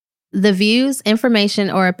The views, information,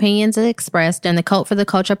 or opinions expressed in the Cult for the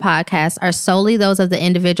Culture podcast are solely those of the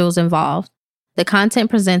individuals involved. The content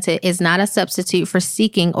presented is not a substitute for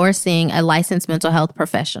seeking or seeing a licensed mental health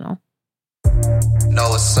professional.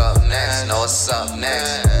 Know what's up next, know what's up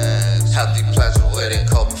next. Healthy pleasure with it,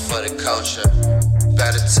 coping for the culture.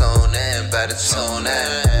 Better tune in, better tune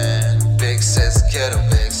in. Big sis, get 'em,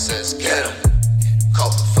 big sis, get 'em.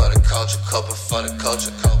 Coping for the culture, coping for the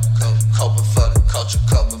culture, coping for the culture,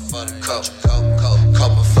 coping for the culture,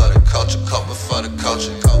 coping for the culture, coping for the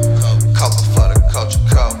culture, coping for the culture,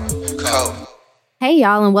 cope. Hey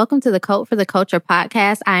y'all, and welcome to the Cult for the Culture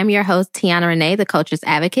podcast. I am your host, Tiana Renee, the Culture's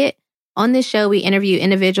Advocate. On this show, we interview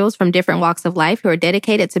individuals from different walks of life who are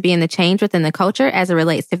dedicated to being the change within the culture as it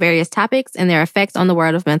relates to various topics and their effects on the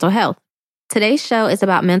world of mental health. Today's show is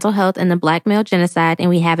about mental health and the Black male genocide, and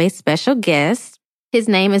we have a special guest. His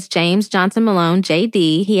name is James Johnson Malone,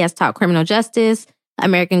 JD. He has taught criminal justice,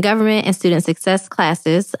 American government, and student success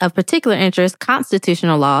classes of particular interest,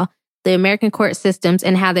 constitutional law, the American court systems,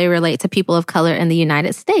 and how they relate to people of color in the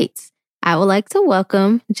United States. I would like to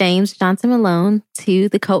welcome James Johnson Malone to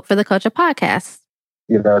the Cult for the Culture podcast.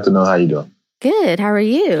 Good afternoon. How you doing? Good. How are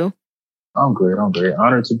you? I'm great.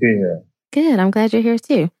 Honored to be here. Good. I'm glad you're here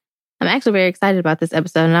too. I'm actually very excited about this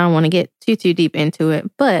episode, and I don't want to get too deep into it.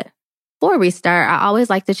 But before we start, I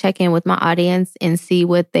always like to check in with my audience and see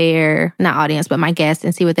what their, not audience, but my guests,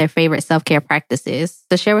 and see what their favorite self-care practice is.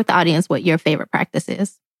 So share with the audience what your favorite practice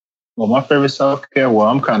is. Well, my favorite self-care,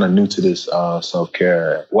 I'm kind of new to this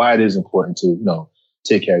self-care, why it is important to,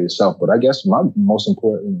 take care of yourself. But I guess my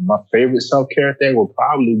favorite self-care thing will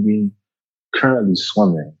probably be currently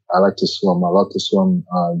swimming. I like to swim. I love to swim,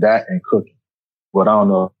 that and cooking. But I don't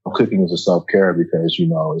know if cooking is a self-care because,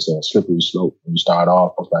 it's a slippery slope. When you start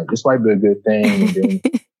off, it's like, this might be a good thing. And then,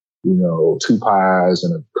 2 pies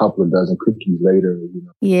and a couple of dozen cookies later,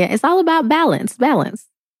 Yeah, it's all about balance. All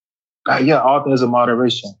things in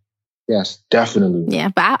moderation. Yes, definitely. Yeah,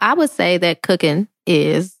 but I would say that cooking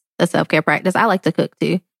is a self-care practice. I like to cook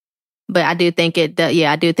too. But I do think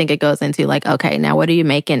it goes into like, okay, now what are you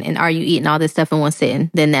making? And are you eating all this stuff in one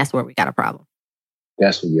sitting? Then that's where we got a problem.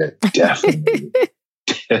 Definitely.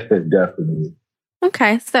 Definitely.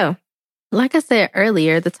 Okay, so like I said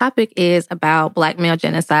earlier, the topic is about Black male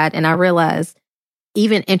genocide. And I realize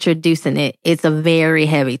even introducing it, it's a very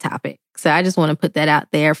heavy topic. So I just want to put that out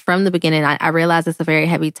there from the beginning. I realize it's a very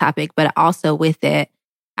heavy topic, but also with it,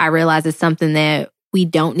 I realize it's something that we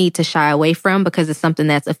don't need to shy away from because it's something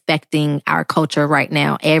that's affecting our culture right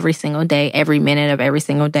now, every single day, every minute of every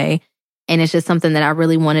single day. And it's just something that I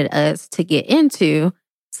really wanted us to get into.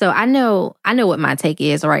 So I know what my take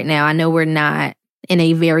is right now. I know we're not in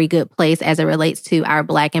a very good place as it relates to our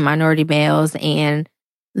Black and minority males and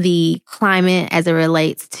the climate as it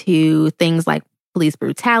relates to things like police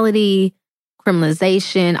brutality,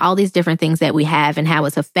 criminalization, all these different things that we have and how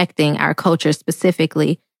it's affecting our culture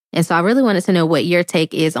specifically. And so I really wanted to know what your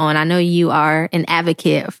take is on, I know you are an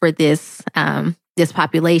advocate for this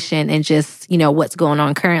population and just, what's going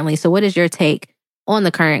on currently. So what is your take on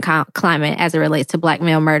the current climate as it relates to Black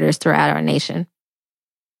male murders throughout our nation?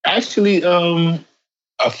 Actually,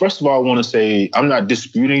 first of all, I want to say I'm not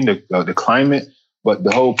disputing the climate, but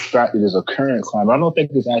the whole fact that there's a current climate, I don't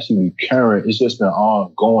think it's actually current. It's just been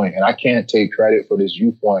ongoing. And I can't take credit for this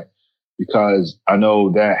viewpoint because I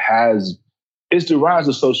know it's the rise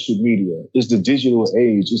of social media. It's the digital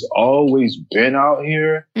age. It's always been out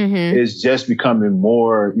here. Mm-hmm. It's just becoming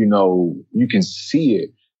more, you can see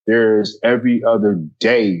it. There's every other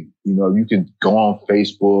day, you can go on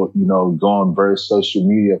Facebook, go on various social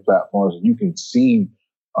media platforms. You can see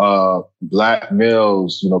Black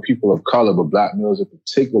males, people of color, but Black males in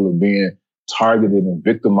particular being targeted and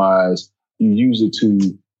victimized. You use it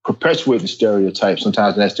to perpetuate the stereotype.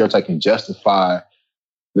 Sometimes that stereotype can justify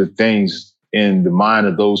the things in the mind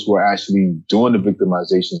of those who are actually doing the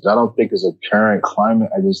victimizations. I don't think it's a current climate.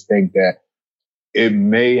 I just think that it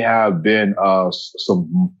may have been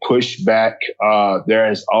some pushback. There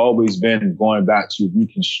has always been, going back to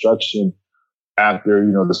Reconstruction after,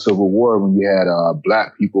 the Civil War, when you had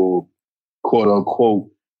Black people, quote unquote,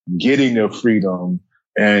 getting their freedom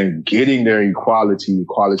and getting their equality in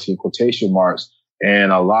quotation marks,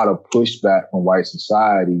 and a lot of pushback from white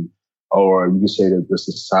society, or you could say that the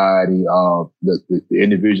society, the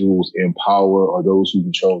individuals in power or those who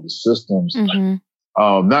control the systems. Mm-hmm.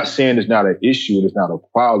 Not saying it's not an issue, it's not a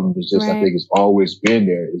problem. It's just, right. I think it's always been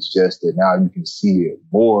there. It's just that now you can see it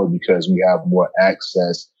more because we have more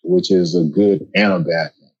access, which is a good and a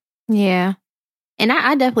bad thing. Yeah. And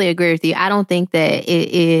I definitely agree with you. I don't think that it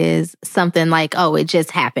is something like, oh, it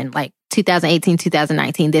just happened like 2018,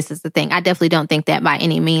 2019, this is the thing. I definitely don't think that by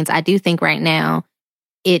any means. I do think right now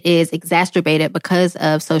it is exacerbated because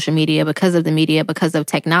of social media, because of the media, because of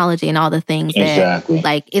technology and all the things that,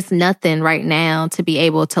 like, it's nothing right now to be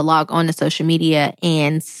able to log on to social media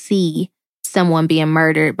and see someone being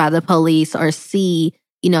murdered by the police or see,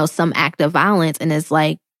 some act of violence. And it's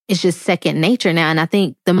like, it's just second nature now. And I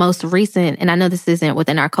think the most recent, and I know this isn't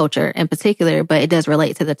within our culture in particular, but it does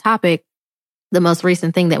relate to the topic. The most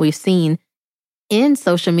recent thing that we've seen in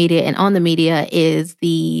social media and on the media is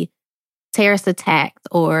the terrorist attack,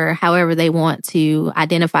 or however they want to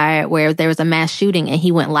identify it, where there was a mass shooting and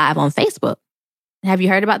he went live on Facebook. Have you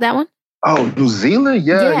heard about that one? Oh, New Zealand?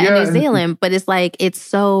 Yeah. New Zealand. But it's like, it's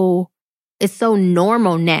so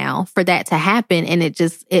normal now for that to happen. And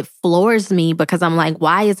it floors me because I'm like,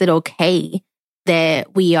 why is it okay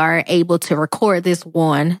that we are able to record this?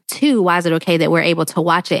 1, 2, why is it okay that we're able to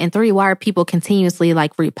watch it? And 3, why are people continuously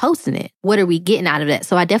like reposting it? What are we getting out of that?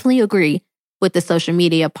 So I definitely agree with the social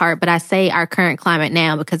media part, but I say our current climate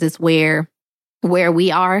now because it's where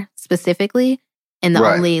we are specifically, and the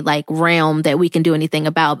only like realm that we can do anything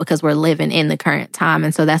about because we're living in the current time.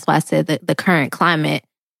 And so that's why I said that the current climate.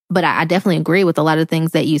 But I definitely agree with a lot of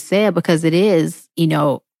things that you said, because it is,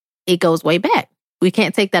 it goes way back. We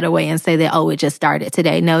can't take that away and say that, it just started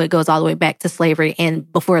today. No, it goes all the way back to slavery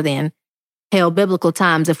and before then, hell, biblical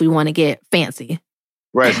times if we want to get fancy.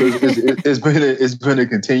 Right. So it's been a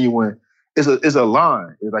continuing. It's a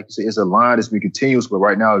line. Like you say, it's a line that's been continuous. But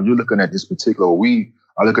right now, you're looking at this particular. We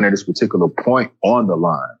are looking at this particular point on the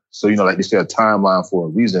line. So like you said, a timeline for a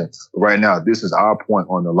reason. But right now, this is our point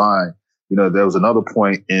on the line. There was another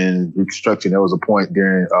point in Reconstruction. There was a point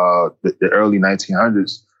during the early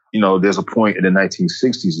 1900s. There's a point in the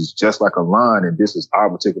 1960s. It's just like a line, and this is our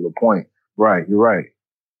particular point. Right. You're right.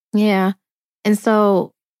 Yeah. And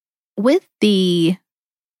so with the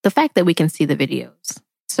fact that we can see the videos.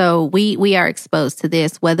 So we are exposed to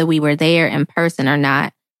this, whether we were there in person or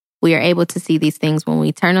not. We are able to see these things when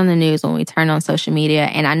we turn on the news, when we turn on social media.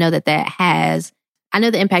 And I know that I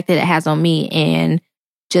know the impact that it has on me, and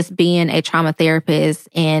just being a trauma therapist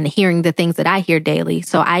and hearing the things that I hear daily.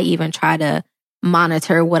 So I even try to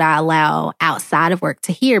monitor what I allow outside of work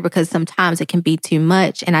to hear, because sometimes it can be too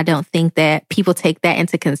much. And I don't think that people take that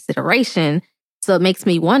into consideration. So it makes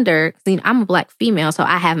me wonder, I'm a Black female, so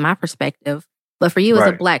I have my perspective. But for you as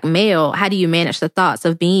a Black male, how do you manage the thoughts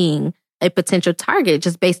of being a potential target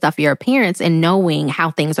just based off your appearance and knowing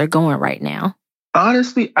how things are going right now?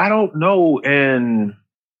 Honestly, I don't know. And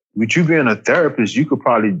with you being a therapist, you could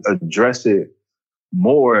probably address it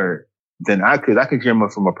more than I could. I could hear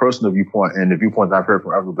from a personal viewpoint and the viewpoints I've heard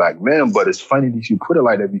from other Black men. But it's funny that you put it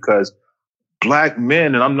like that, because Black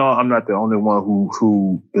men, and I'm not the only one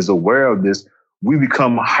who is aware of this, we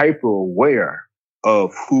become hyper aware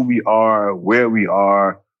of who we are, where we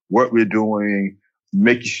are, what we're doing,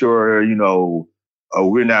 making sure,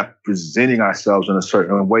 we're not presenting ourselves in a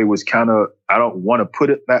certain way, which kind of, I don't want to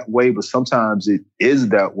put it that way, but sometimes it is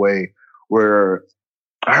that way, where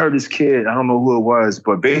I heard this kid, I don't know who it was,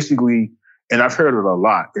 but basically, and I've heard it a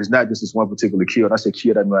lot. It's not just this one particular kid. When I say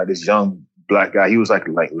kid, I mean like this young Black guy. He was like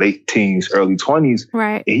late teens, early 20s.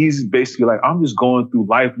 Right. And he's basically like, I'm just going through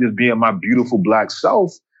life, just being my beautiful Black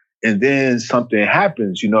self. And then something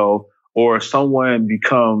happens, or someone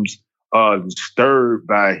becomes disturbed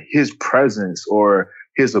by his presence or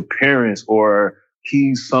his appearance, or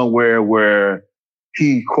he's somewhere where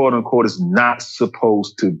he, quote unquote, is not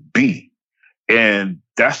supposed to be. And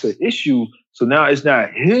that's an issue. So now it's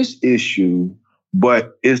not his issue,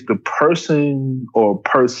 but it's the person or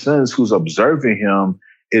persons who's observing him,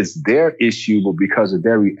 it's their issue. But because of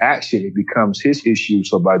their reaction, it becomes his issue.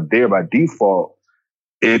 So by default,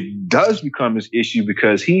 it does become his issue,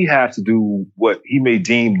 because he has to do what he may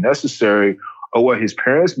deem necessary, or what his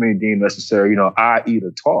parents may deem necessary, i.e.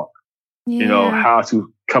 to talk, how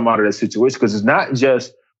to come out of that situation. Because it's not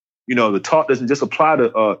just, the talk doesn't just apply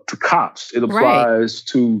to cops. It applies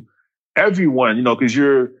to everyone, because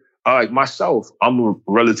you're like myself, I'm a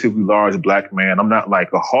relatively large Black man. I'm not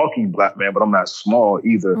like a hulking Black man, but I'm not small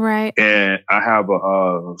either. Right. And I have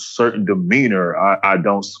a certain demeanor. I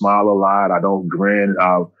don't smile a lot. I don't grin.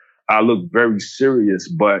 I look very serious,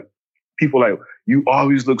 but people like, you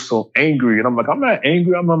always look so angry. And I'm like, I'm not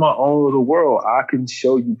angry. I'm in my own little world. I can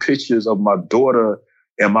show you pictures of my daughter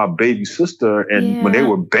and my baby sister. And when they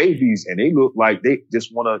were babies, and they look like they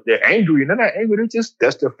just they're angry, and they're not angry.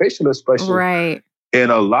 That's their facial expression. Right. And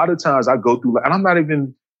a lot of times I go through, and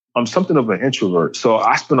I'm something of an introvert. So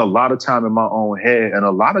I spend a lot of time in my own head. And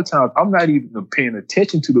a lot of times I'm not even paying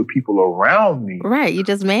attention to the people around me. Right. You're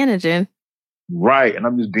just managing. Right. And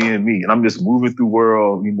I'm just being me. And I'm just moving through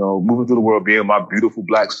the world, being my beautiful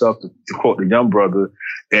black self, to quote the young brother.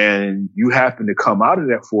 And you happen to come out of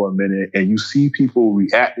that for a minute and you see people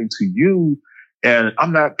reacting to you. And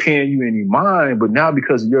I'm not paying you any mind, but now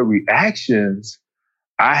because of your reactions,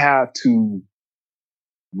 I have to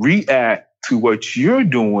react to what you're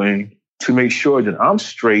doing to make sure that I'm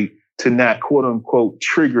straight, to not quote unquote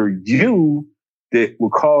trigger you, that will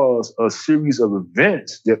cause a series of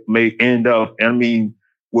events that may end up,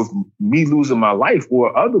 with me losing my life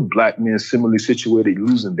or other black men similarly situated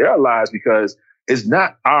losing their lives, because it's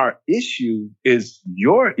not our issue, it's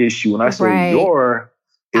your issue. And I say your,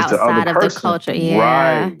 it's the other person. Outside of the culture,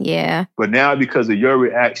 yeah. Right. Yeah. But now because of your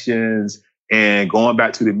reactions and going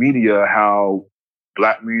back to the media, how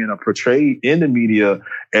black men are portrayed in the media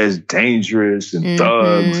as dangerous and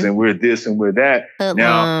thugs, and we're this and we're that.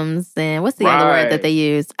 Hoodlums, and what's the other word that they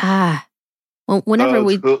use? Whenever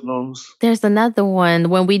hoodlums. There's another one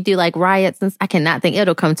when we do like riots, and I cannot think,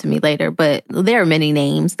 it'll come to me later, but there are many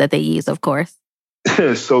names that they use, of course.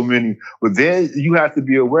 So many. But then you have to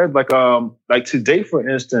be aware, like today, for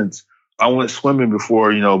instance, I went swimming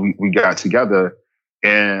before, we got together,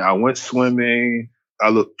 and I went swimming. I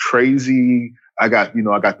looked crazy. I got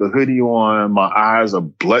the hoodie on. My eyes are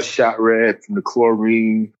bloodshot red from the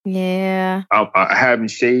chlorine. Yeah. I haven't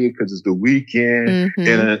shaved because it's the weekend.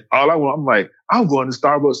 And I'm like, I'm going to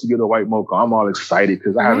Starbucks to get a white mocha. I'm all excited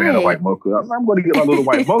because I haven't had a white mocha. I'm going to get my little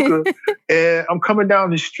white mocha. And I'm coming down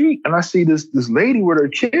the street and I see this lady with her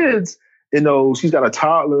kids. She's got a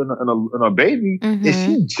toddler and a baby, and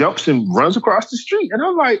she jumps and runs across the street. And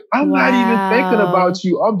I'm like, I'm not even thinking about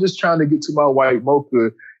you. I'm just trying to get to my white mocha.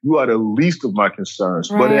 You are the least of my concerns.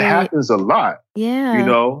 Right. But it happens a lot. Yeah.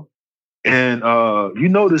 And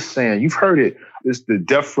this saying, you've heard it. It's the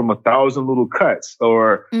death from 1,000 little cuts.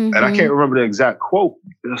 And I can't remember the exact quote.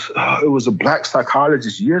 It was a black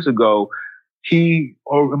psychologist years ago.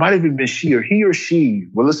 Or it might have even been he or she,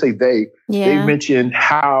 well, let's say they mentioned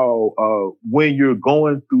how when you're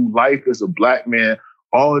going through life as a black man,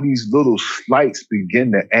 all these little slights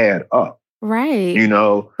begin to add up. Right.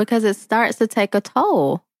 Because it starts to take a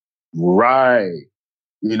toll. Right.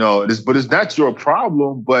 But it's not your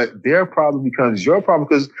problem, but their problem becomes your problem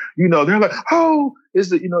because, they're like, oh,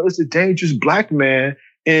 it's a dangerous black man.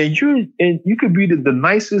 And you could be the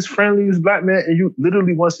nicest, friendliest black man. And you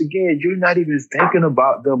literally, once again, you're not even thinking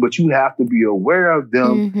about them, but you have to be aware of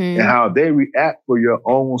them and how they react for your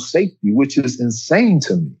own safety, which is insane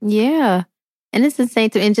to me. Yeah. And it's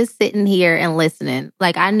insane to me. And just sitting here and listening,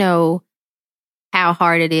 like I know how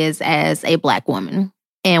hard it is as a black woman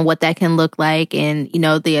and what that can look like. And,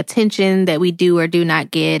 the attention that we do or do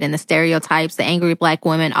not get and the stereotypes, the angry black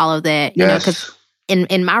woman, all of that, because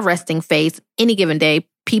in my resting face, any given day,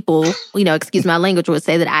 people, excuse my language, would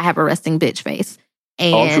say that I have a resting bitch face.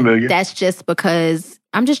 And that's just because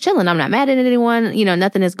I'm just chilling. I'm not mad at anyone.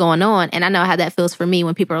 Nothing is going on. And I know how that feels for me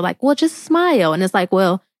when people are like, well, just smile. And it's like,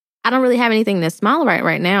 well, I don't really have anything to smile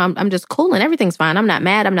right now. I'm just cool and everything's fine. I'm not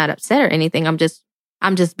mad. I'm not upset or anything. I'm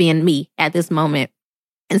just being me at this moment.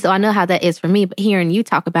 And so I know how that is for me. But hearing you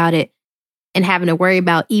talk about it and having to worry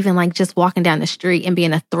about even like just walking down the street and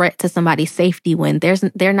being a threat to somebody's safety when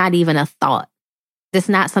they're not even a thought. That's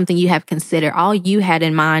not something you have considered. All you had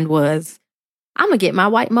in mind was, I'm going to get my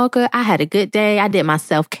white mocha. I had a good day. I did my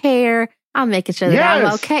self-care. I'm making sure that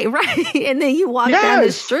I'm okay. Right. And then you walk down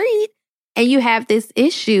the street and you have this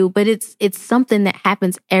issue, but it's something that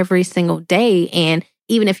happens every single day. And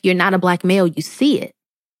even if you're not a black male, you see it.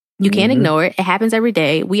 You can't ignore it. It happens every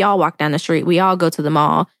day. We all walk down the street. We all go to the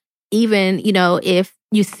mall. Even, if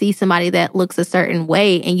you see somebody that looks a certain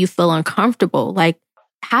way and you feel uncomfortable, like,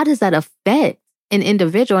 how does that affect an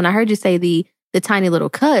individual? And I heard you say the tiny little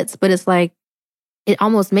cuts, but it's like, it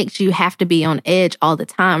almost makes you have to be on edge all the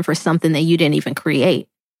time for something that you didn't even create.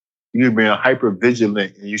 You're being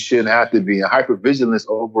hyper-vigilant, and you shouldn't have to be. And hyper-vigilance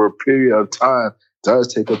over a period of time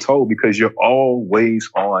does take a toll because you're always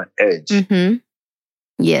on edge.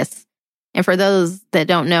 Yes. And for those that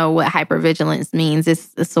don't know what hypervigilance means,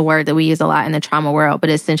 it's a word that we use a lot in the trauma world,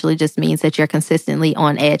 but it essentially just means that you're consistently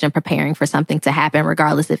on edge and preparing for something to happen,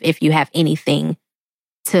 regardless of if you have anything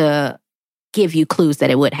to give you clues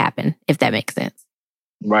that it would happen, if that makes sense.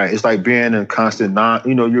 Right. It's like being in constant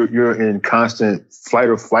you're in constant fight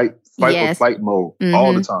or flight mode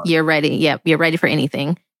all the time. You're ready. Yep. You're ready for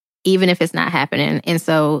anything, even if it's not happening. And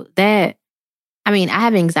so I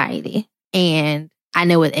have anxiety, and I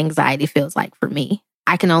know what anxiety feels like for me.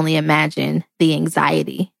 I can only imagine the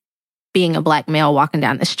anxiety being a black male walking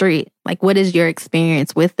down the street. Like, what is your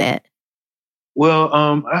experience with that? Well,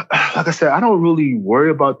 like I said, I don't really worry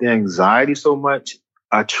about the anxiety so much.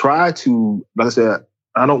 I try to, like I said,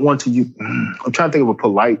 I don't want to use, I'm trying to think of a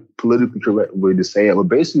polite, politically correct way to say it, but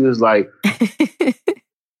basically it's like,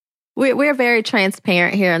 we're very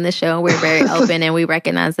transparent here on the show. We're very open, and we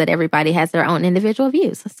recognize that everybody has their own individual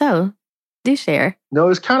views. So do share. No,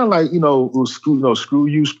 it's kind of like, screw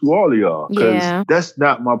you, screw all of y'all. Because that's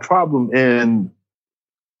not my problem. And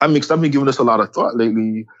I mean, because I've been giving this a lot of thought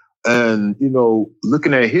lately. And,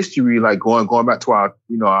 looking at history, like going back to our,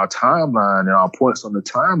 our timeline and our points on the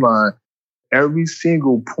timeline, every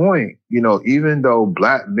single point, even though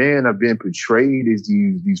Black men have been portrayed as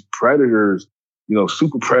these predators,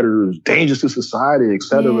 super predators, dangerous to society, et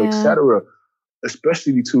cetera,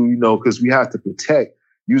 especially to, because we have to protect,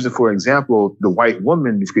 using, for example, the white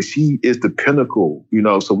woman, because she is the pinnacle,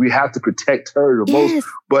 so we have to protect her the most.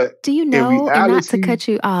 But do you know, reality, and not to cut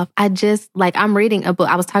you off, I'm reading a book.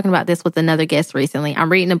 I was talking about this with another guest recently.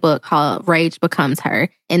 I'm reading a book called Rage Becomes Her.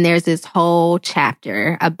 And there's this whole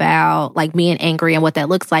chapter about like being angry and what that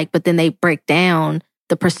looks like. But then they break down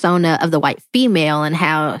the persona of the white female and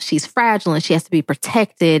how she's fragile and she has to be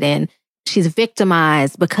protected and she's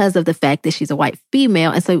victimized because of the fact that she's a white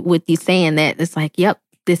female. And so with you saying that, it's like, yep,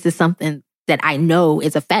 this is something that I know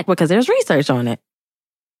is a fact because there's research on it.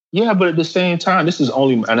 Yeah, but at the same time, this is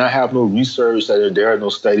only, and I have no research, that there are no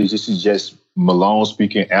studies. This is just Malone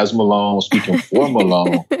speaking for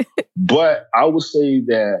Malone. But I would say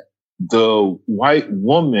that the white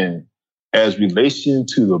woman, as relation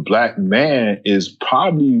to the Black man, is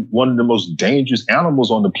probably one of the most dangerous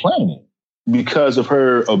animals on the planet because of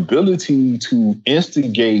her ability to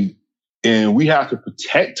instigate, and we have to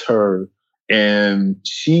protect her. And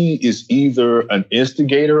she is either an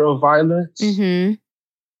instigator of violence,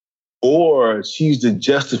 or she's the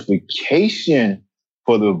justification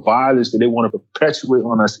for the violence that they want to perpetuate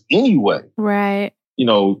on us anyway. Right.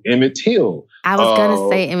 Emmett Till. I was going to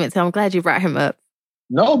say Emmett Till. I'm glad you brought him up.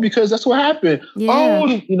 No, because that's what happened. Yeah.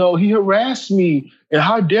 Oh, he harassed me. And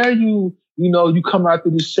how dare you, you come after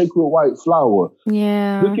this sacred white flower.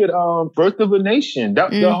 Yeah. Look at Birth of a Nation.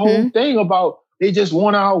 The whole thing about they just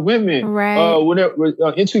want our women. Right.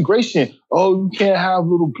 Integration. Oh, you can't have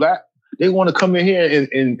little Black. They want to come in here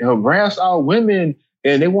and harass our women.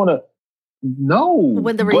 And they want to, no.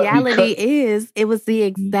 When the reality is, it was the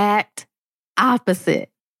exact opposite.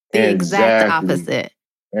 Exact opposite.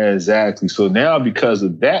 Exactly. So now because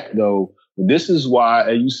of that, though, this is why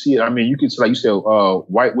you see it. I mean, you could, like you said,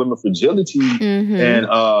 white women fragility and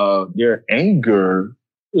their anger.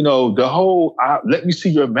 The whole "let me see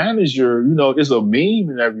your manager," is a meme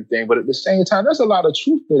and everything. But at the same time, there's a lot of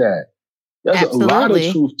truth to that. There's Absolutely. A lot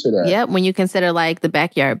of truth to that. Yep. When you consider like the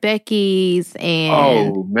Backyard Beckys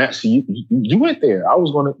and man, so you went there. I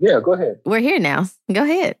was gonna, go ahead. We're here now. Go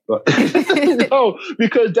ahead. No,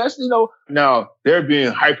 because that's now they're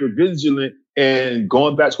being hyper vigilant and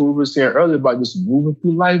going back to what we were saying earlier about just moving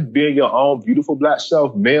through life, being your own beautiful Black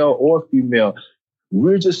self, male or female.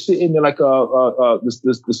 We're just sitting there like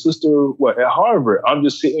the sister at Harvard. I'm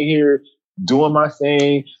just sitting here doing my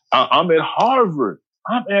thing. I'm at Harvard.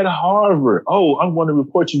 Oh, I'm going to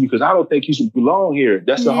report you because I don't think you should belong here.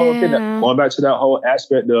 That's the whole thing. Going back to that whole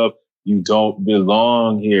aspect of you don't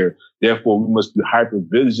belong here. Therefore, we must be hyper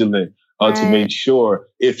vigilant to make sure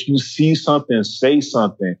if you see something, say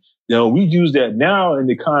something. We use that now in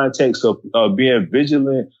the context of being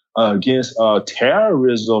vigilant against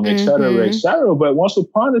terrorism, et cetera, et cetera. But once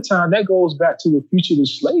upon a time, that goes back to the Fugitive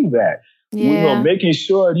Slave Act. Making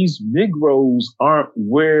sure these Negroes aren't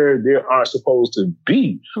where they aren't supposed to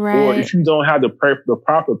be. Right. Or if you don't have the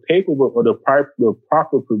proper paperwork or the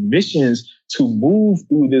proper permissions to move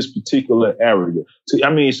through this particular area. So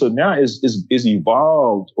now it's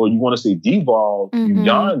evolved, or you want to say devolved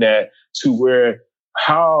beyond that to where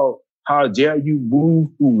how dare you move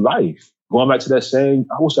through life? Going back to that saying,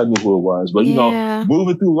 I wish I knew who it was, but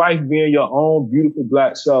moving through life, being your own beautiful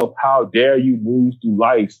Black self, how dare you move through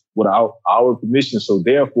life without our permission? So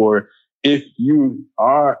therefore, if you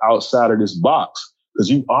are outside of this box, because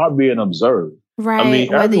you are being observed. Right. I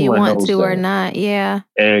mean, whether you want to or not. Yeah.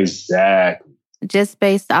 Exactly. Just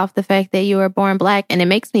based off the fact that you were born Black. And it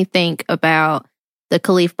makes me think about the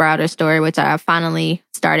Khalif Browder story, which I finally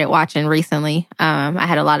started watching recently. I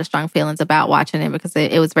had a lot of strong feelings about watching it because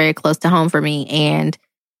it was very close to home for me. And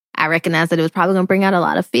I recognized that it was probably going to bring out a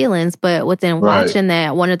lot of feelings. But within watching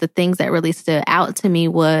that, one of the things that really stood out to me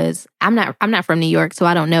was I'm not from New York, so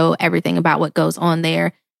I don't know everything about what goes on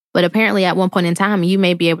there. But apparently at one point in time, you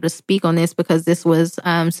may be able to speak on this because this was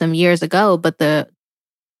some years ago, but the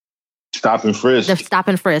stop and frisk. The stop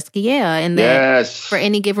and frisk, yeah. And then for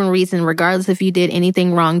any given reason, regardless if you did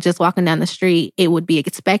anything wrong, just walking down the street, it would be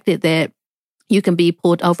expected that you can be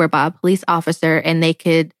pulled over by a police officer and they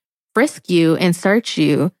could frisk you and search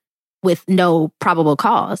you with no probable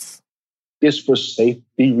cause. It's for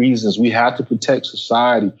safety reasons. We have to protect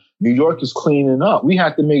society. New York is cleaning up. We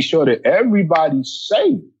have to make sure that everybody's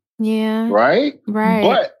safe. Yeah. Right? Right.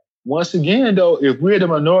 But once again, though, if we're the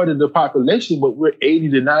minority of the population, but we're 80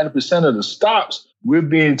 to 90% of the stops, we're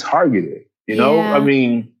being targeted. You know, I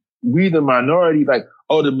mean, we the minority, like,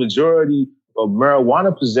 oh, the majority of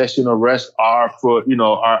marijuana possession arrests are for, you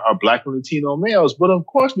know, our Black and Latino males. But of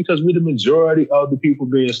course, because we're the majority of the people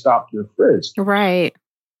being stopped and frisked. Right.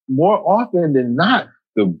 More often than not,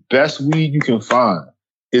 the best weed you can find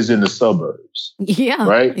is in the suburbs. Yeah.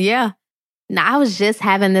 Right? Yeah. Now, I was just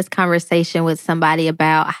having this conversation with somebody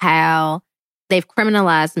about how they've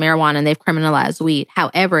criminalized marijuana and they've criminalized weed.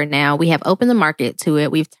 However, now we have opened the market to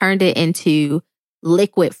it. We've turned it into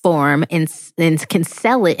liquid form and can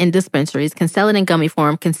sell it in dispensaries, can sell it in gummy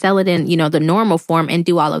form, can sell it in, you know, the normal form and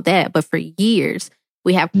do all of that. But for years,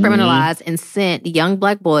 we have criminalized and sent young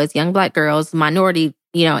Black boys, young Black girls, minority,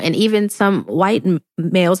 you know, and even some white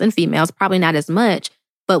males and females, probably not as much,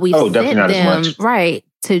 but we've sent them right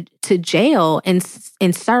to jail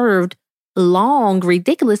and served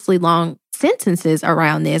ridiculously long sentences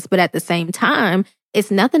around this. But at the same time, it's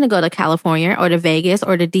nothing to go to California or to Vegas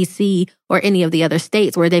or to DC or any of the other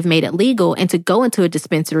states where they've made it legal and to go into a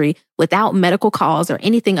dispensary without medical cause or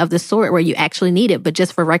anything of the sort where you actually need it, but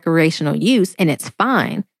just for recreational use, and it's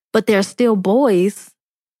fine. But there are still boys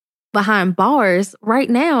behind bars right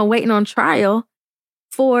now waiting on trial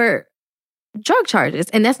for drug charges.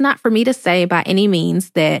 And that's not for me to say by any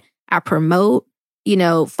means that I promote, you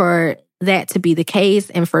know, for that to be the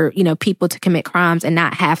case and for, you know, people to commit crimes and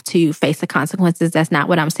not have to face the consequences. That's not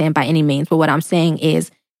what I'm saying by any means. But what I'm saying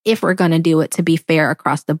is, if we're going to do it, to be fair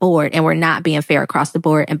across the board, and we're not being fair across the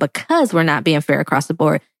board. And because we're not being fair across the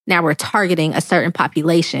board, now we're targeting a certain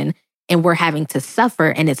population and we're having to suffer,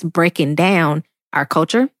 and it's breaking down our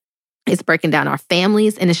culture. It's breaking down our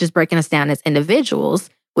families, and it's just breaking us down as individuals,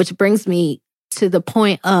 which brings me to the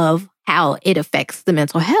point of how it affects the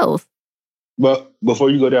mental health. But before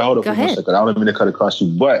you go there, hold up for 1 second. I don't mean to cut across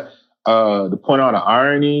you, but the point on the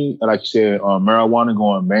irony, like you said, marijuana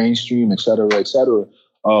going mainstream, et cetera,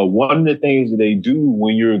 one of the things that they do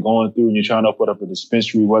when you're going through and you're trying to put up a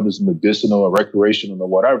dispensary, whether it's medicinal or recreational or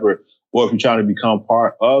whatever, or if you're trying to become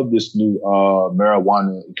part of this new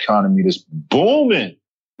marijuana economy that's booming.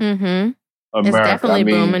 Mm-hmm. It's definitely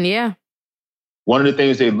booming, yeah. One of the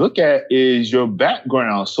things they look at is your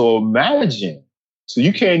background. So imagine. So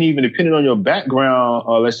you can't even, depending on your background,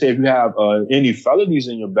 let's say if you have any felonies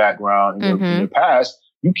in your background in your past,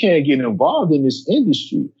 you can't get involved in this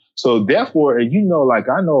industry. So therefore, and you know, like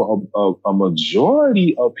I know a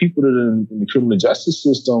majority of people that are in the criminal justice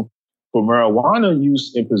system for marijuana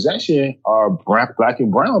use and possession are Black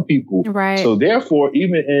and brown people. Right. So therefore,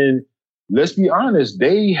 even in, let's be honest,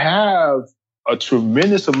 they have a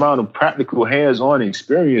tremendous amount of practical hands-on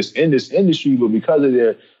experience in this industry, but because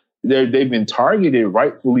of they've been targeted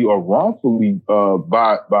rightfully or wrongfully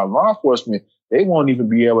by law enforcement, they won't even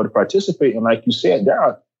be able to participate. And like you said, there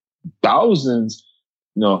are thousands,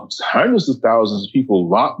 you know, hundreds of thousands of people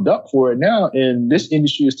locked up for it now. And this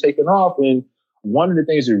industry is taking off. And one of the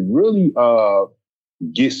things that really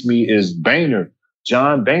gets me is Boehner.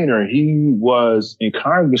 John Boehner, he was in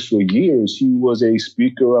Congress for years. He was a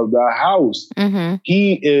Speaker of the House. Mm-hmm.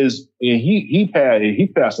 He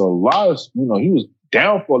passed a lot of, you know, he was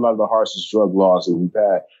down for a lot of the harshest drug laws that we've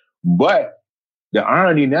had. But the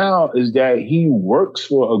irony now is that he works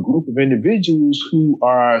for a group of individuals who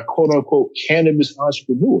are quote unquote cannabis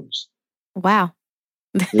entrepreneurs. Wow.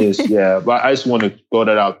 Yes, yeah. But I just want to throw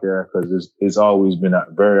that out there because it's always been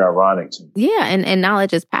very ironic to me. Yeah, and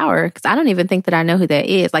knowledge is power, because I don't even think that I know who that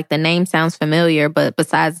is. Like, the name sounds familiar, but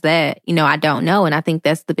besides that, you know, I don't know. And I think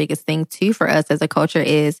that's the biggest thing too for us as a culture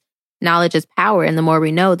is knowledge is power. And the more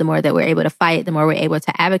we know, the more that we're able to fight, the more we're able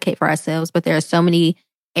to advocate for ourselves. But there are so many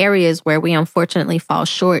areas where we unfortunately fall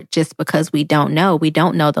short just because we don't know. We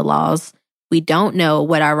don't know the laws. We don't know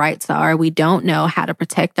what our rights are. We don't know how to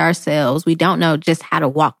protect ourselves. We don't know just how to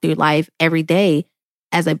walk through life every day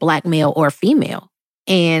as a Black male or female.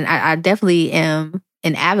 And I definitely am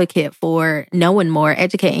an advocate for knowing more,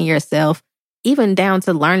 educating yourself, even down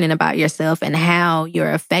to learning about yourself and how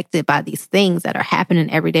you're affected by these things that are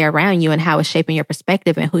happening every day around you and how it's shaping your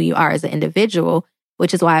perspective and who you are as an individual,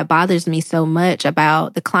 which is why it bothers me so much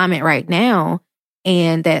about the climate right now,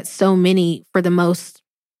 and that so many, for the most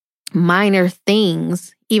minor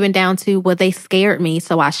things, even down to, well, they scared me,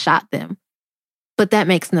 so I shot them. But that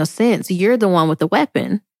makes no sense. You're the one with the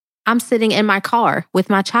weapon. I'm sitting in my car with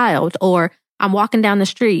my child, or I'm walking down the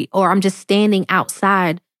street, or I'm just standing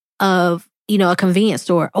outside of, a convenience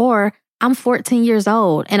store, or I'm 14 years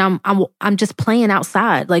old and I'm just playing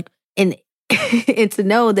outside. Like, and to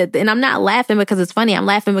know that, and I'm not laughing because it's funny. I'm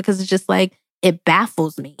laughing because it's just like, it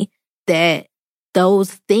baffles me that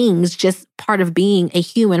those things, just part of being a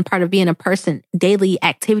human, part of being a person, daily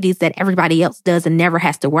activities that everybody else does and never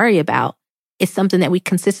has to worry about, is something that we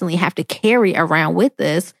consistently have to carry around with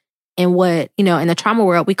us. And what, in the trauma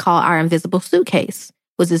world, we call our invisible suitcase,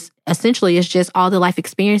 essentially is just all the life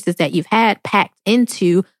experiences that you've had packed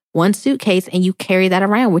into one suitcase, and you carry that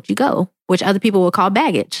around with you go, which other people will call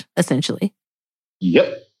baggage, essentially.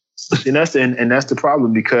 Yep. And that's the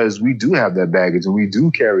problem, because we do have that baggage and we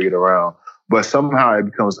do carry it around, but somehow it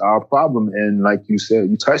becomes our problem. And like you said,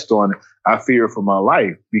 you touched on it, I fear for my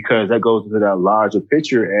life, because that goes into that larger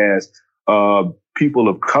picture as people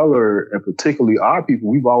of color, and particularly our people.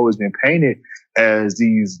 We've always been painted as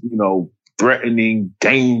these, threatening,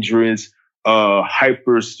 dangerous,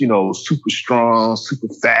 hyper, super strong, super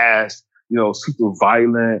fast, super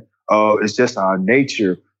violent. It's just our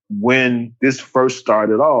nature. When this first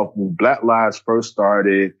started off, when Black Lives first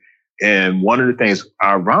started, and one of the things,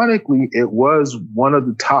 ironically, it was one of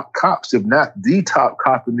the top cops, if not the top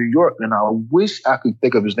cop in New York. And I wish I could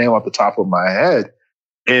think of his name off the top of my head.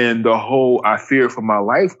 And the whole "I fear for my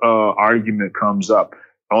life" argument comes up.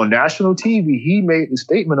 On national TV, he made the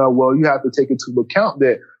statement of, well, you have to take into account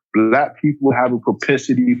that Black people have a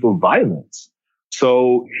propensity for violence.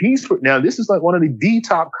 So now this is like one of the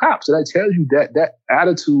top cops. So that tells you that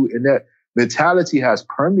attitude and that mentality has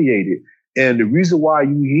permeated. And the reason why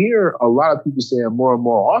you hear a lot of people saying more and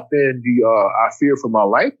more often the "I fear for my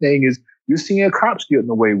life" thing is you're seeing cops getting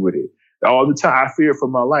away with it all the time. "I fear for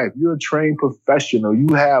my life." You're a trained professional.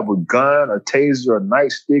 You have a gun, a taser, a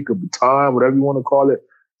nightstick, a baton, whatever you want to call it,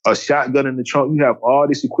 a shotgun in the trunk. You have all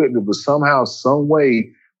this equipment, but somehow, some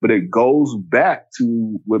way, but it goes back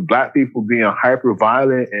to with Black people being hyper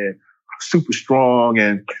violent and super strong,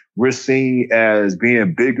 and we're seen as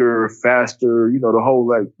being bigger, faster, the whole,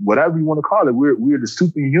 like, whatever you want to call it. We're the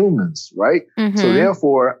superhumans, right? Mm-hmm. So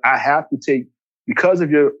therefore, I have to take, because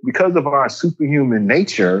of our superhuman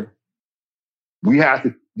nature, we have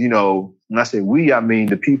to, when I say we, I mean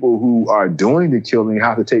the people who are doing the killing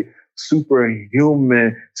have to take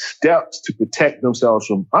superhuman steps to protect themselves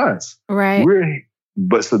from us. Right.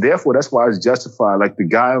 But so therefore, that's why it's justified. Like the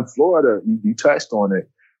guy in Florida, you touched on it.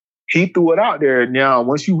 He threw it out there. Now,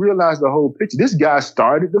 once you realize the whole picture, this guy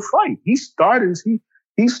started the fight. He started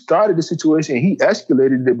the situation. He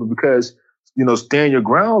escalated it, but because, stand your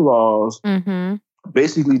ground laws, mm-hmm.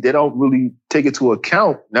 basically they don't really take into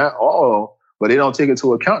account, not all, but they don't take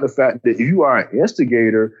into account the fact that if you are an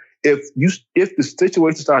instigator, if the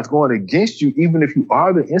situation starts going against you, even if you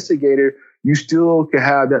are the instigator, you still can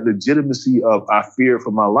have that legitimacy of "I fear for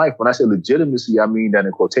my life." When I say legitimacy, I mean that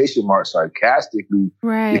in quotation marks sarcastically,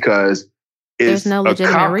 right? Because there's no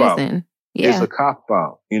legitimate reason. Yeah. It's a cop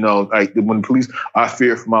out. Like when the police, "I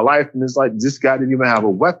fear for my life," and it's like, this guy didn't even have a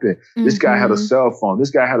weapon. Mm-hmm. This guy had a cell phone. This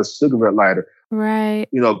guy had a cigarette lighter. Right.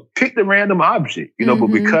 Pick the random object. Mm-hmm. But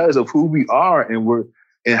because of who we are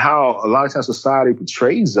and how a lot of times society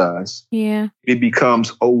portrays us, yeah, it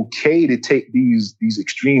becomes okay to take these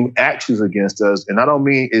extreme actions against us. And I don't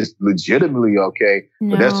mean it's legitimately okay,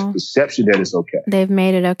 but that's the perception that it's okay. They've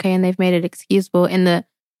made it okay, and they've made it excusable. And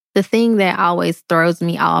the thing that always throws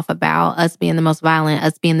me off about us being the most violent,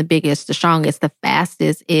 us being the biggest, the strongest, the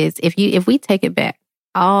fastest is if we take it back,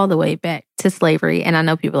 all the way back to slavery. And I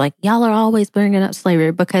know people are like, y'all are always bringing up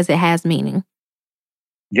slavery because it has meaning.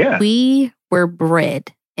 Yeah. We were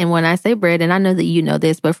bred. And when I say bred, and I know that you know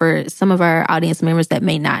this, but for some of our audience members that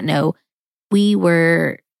may not know, we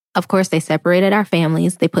were, of course, they separated our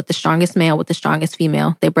families. They put the strongest male with the strongest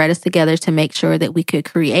female. They bred us together to make sure that we could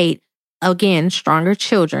create, again, stronger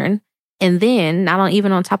children. And then,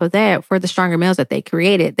 even on top of that, for the stronger males that they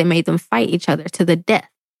created, they made them fight each other to the death.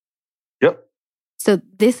 Yep. So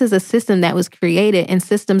this is a system that was created, and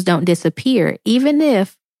systems don't disappear. Even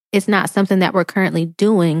if it's not something that we're currently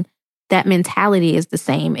doing, that mentality is the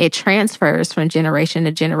same. It transfers from generation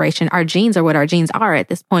to generation. Our genes are what our genes are at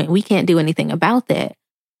this point. We can't do anything about that.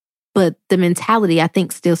 But the mentality, I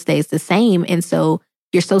think, still stays the same. And so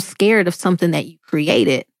you're so scared of something that you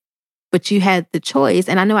created, but you had the choice.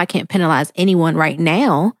 And I know I can't penalize anyone right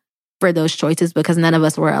now for those choices because none of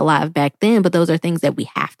us were alive back then. But those are things that we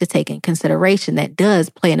have to take in consideration that does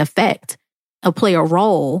play an effect, play a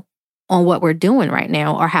role on what we're doing right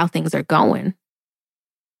now or how things are going.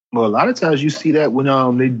 Well, a lot of times you see that when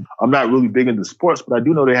I'm not really big into sports, but I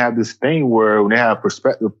do know they have this thing where when they have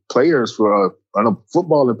prospective players for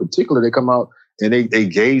football in particular, they come out and they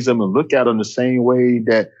gaze them and look at them the same way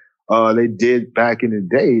that they did back in the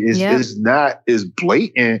day. It's not as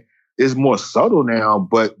blatant. It's more subtle now,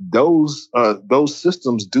 but those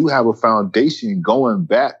systems do have a foundation going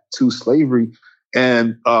back to slavery.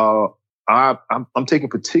 And I'm taking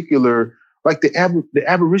particular, like the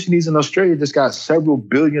Aborigines in Australia just got several $1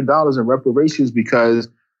 billion in reparations because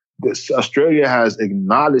Australia has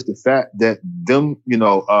acknowledged the fact that them,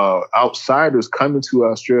 outsiders coming to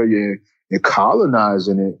Australia and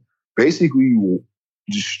colonizing it basically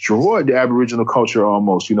destroyed the Aboriginal culture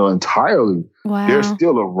almost, entirely. Wow. They're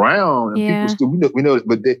still around, and people still, we know,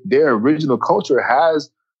 but their original culture has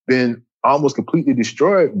been almost completely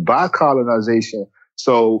destroyed by colonization.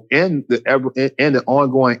 So in the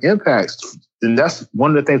ongoing impacts, and that's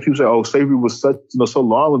one of the things people say, oh, slavery was so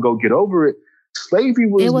long ago, get over it. Slavery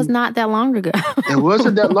was... It was not that long ago. It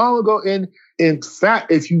wasn't that long ago. And in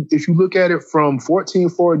fact, if you look at it from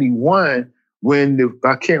 1441, when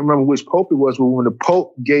I can't remember which pope it was, but when the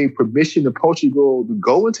pope gave permission to Portugal to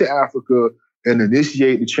go into Africa and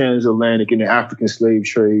initiate the transatlantic and the African slave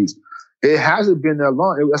trades, it hasn't been that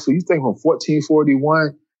long. So you think from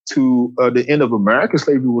 1441 to the end of American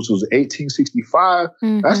slavery, which was 1865,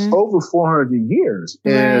 that's over 400 years.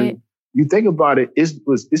 And you think about it, this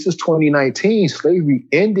is 2019. Slavery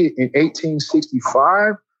ended in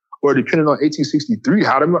 1865, or depending on 1863,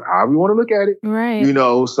 how we want to look at it. Right.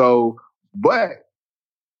 But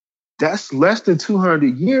that's less than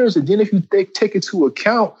 200 years. And then if you take into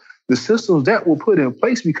account the systems that were put in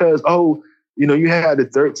place, because, you had the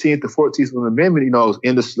 13th, the 14th Amendment,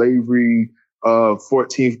 end of slavery,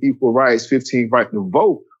 14th equal rights, 15th right to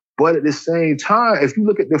vote. But at the same time, if you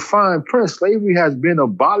look at the fine print, slavery has been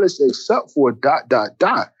abolished except for ...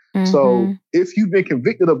 So if you've been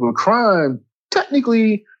convicted of a crime,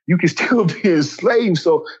 technically you can still be enslaved.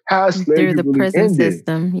 So how has slavery through the really prison ended?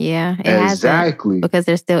 system? Yeah, it exactly. hasn't, because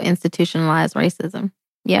there's still institutionalized racism.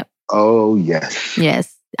 Yep. Oh yes.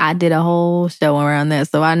 Yes, I did a whole show around that,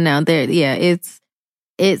 so I know there. Yeah,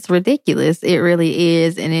 it's ridiculous. It really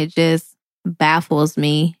is, and it just baffles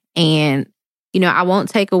me. And I won't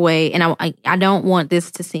take away, and I don't want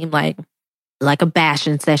this to seem like a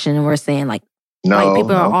bashing session, and we're saying like white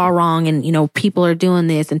people are all wrong, and people are doing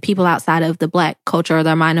this, and people outside of the Black culture or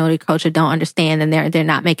the minority culture don't understand, and they're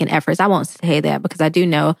not making efforts. I won't say that, because I do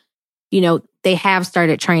know, they have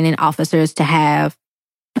started training officers to have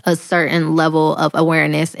a certain level of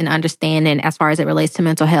awareness and understanding as far as it relates to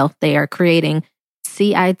mental health. They are creating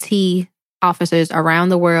CIT officers around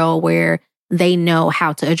the world where they know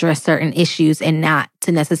how to address certain issues and not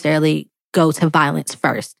to necessarily go to violence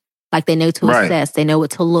first. Like they know to assess, they know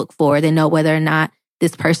what to look for, they know whether or not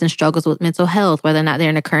this person struggles with mental health, whether or not they're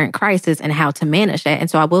in a current crisis, and how to manage that. And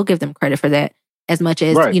so I will give them credit for that, as much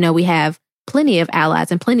as, we have plenty of allies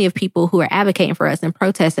and plenty of people who are advocating for us and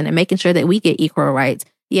protesting and making sure that we get equal rights.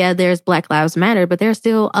 Yeah, there's Black Lives Matter, but there's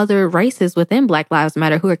still other races within Black Lives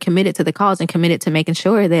Matter who are committed to the cause and committed to making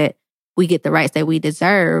sure that we get the rights that we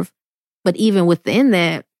deserve. But even within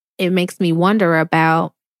that, it makes me wonder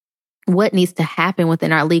about what needs to happen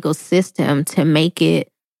within our legal system to make it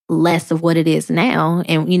less of what it is now.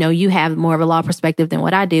 And, you have more of a law perspective than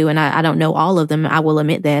what I do. And I don't know all of them. I will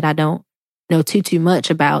admit that I don't know too much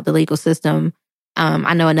about the legal system.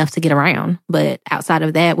 I know enough to get around. But outside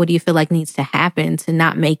of that, what do you feel like needs to happen to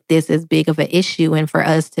not make this as big of an issue, and for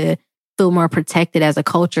us to feel more protected as a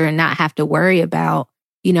culture and not have to worry about,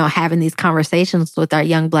 having these conversations with our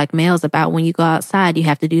young Black males about, when you go outside, you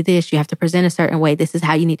have to do this, you have to present a certain way. This is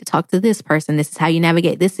how you need to talk to this person. This is how you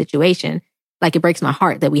navigate this situation. Like, it breaks my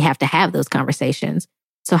heart that we have to have those conversations.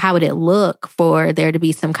 So how would it look for there to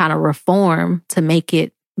be some kind of reform to make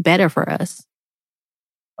it better for us?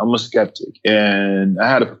 I'm a skeptic. And I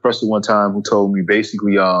had a professor one time who told me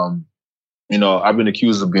basically, I've been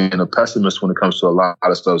accused of being a pessimist when it comes to a lot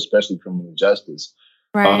of stuff, especially criminal justice.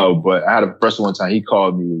 Right. But I had a professor one time, he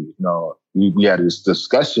called me, we had this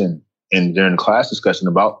discussion during the class discussion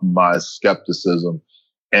about my skepticism.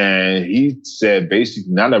 And he said,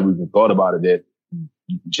 basically, now that we've even thought about it, that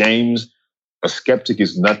James, a skeptic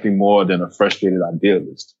is nothing more than a frustrated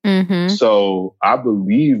idealist. Mm-hmm. So I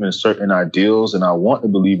believe in certain ideals, and I want to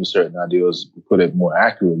believe in certain ideals, to put it more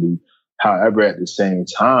accurately. However, at the same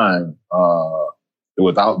time,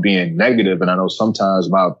 without being negative, and I know sometimes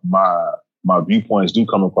my viewpoints do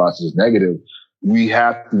come across as negative, we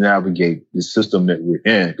have to navigate the system that we're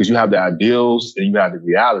in, because you have the ideals and you have the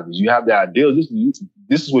realities. You have the ideals.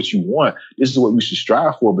 This is what you want. This is what we should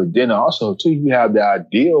strive for. But then also, too, you have the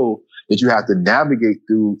ideal that you have to navigate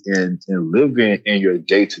through and live in your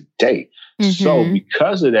day to day. So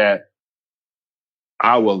because of that,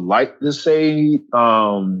 I would like to say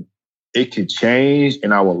it could change,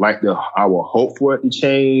 and I would hope for it to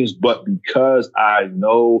change. But because I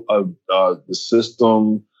know of the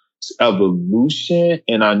system's evolution,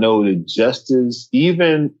 and I know the justice,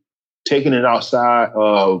 even taking it outside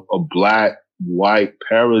of a black-white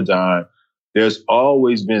paradigm, there's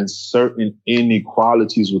always been certain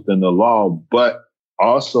inequalities within the law. But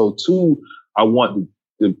also, too, I want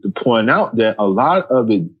to point out that a lot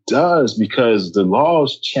of it does, because the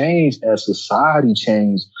laws change as society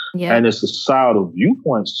changes. Yeah. And as societal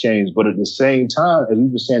viewpoints change. But at the same time, as we've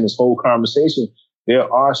been saying this whole conversation,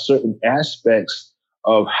 there are certain aspects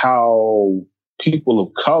of how people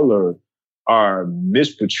of color are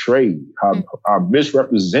misportrayed, are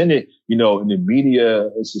misrepresented, in the media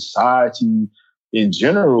and society in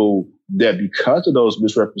general, that because of those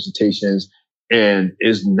misrepresentations, and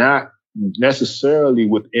is not necessarily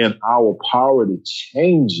within our power to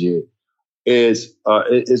change it, it's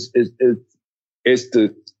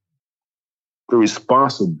the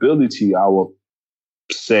responsibility, I will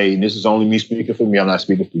say, and this is only me speaking for me, I'm not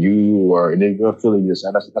speaking for you, or and if you're feeling this,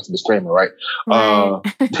 that's a disclaimer, right?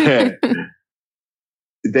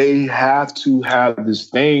 They have to have this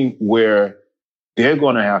thing where they're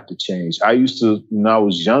going to have to change. I used to, when I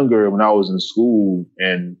was younger, when I was in school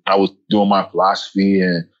and I was doing my philosophy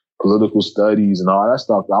and political studies and all that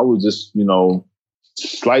stuff, I was just,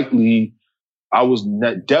 I was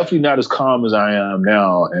definitely not as calm as I am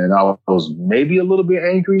now. And I was maybe a little bit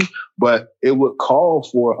angry, but it would call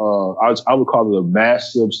for, I would call it a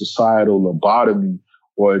massive societal lobotomy,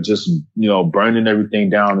 or just, burning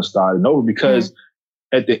everything down and starting over. Because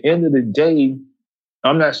at the end of the day,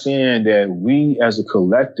 I'm not saying that we as a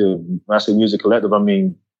collective, when I say we as a collective, I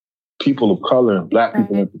mean people of color and Black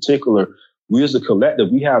people in particular, we as a collective,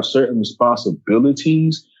 we have certain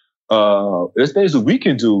responsibilities. There's things that we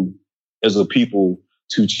can do as a people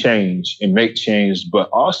to change and make change. But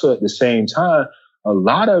also at the same time, a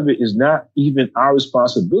lot of it is not even our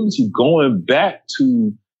responsibility, going back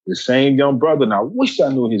to the same young brother, and I wish I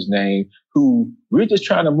knew his name, who we're just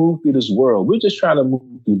trying to move through this world. We're just trying to move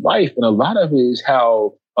through life. And a lot of it is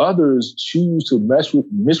how others choose to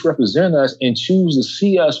misrepresent us and choose to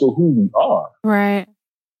see us for who we are. Right.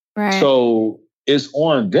 So it's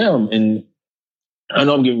on them. And I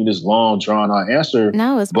know I'm giving you this long, drawn-out answer.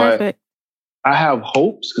 No, it's perfect. I have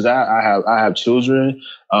hopes, because I have children.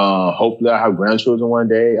 Hopefully I have grandchildren one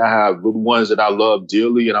day. I have little ones that I love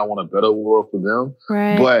dearly, and I want a better world for them.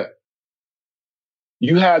 Right. But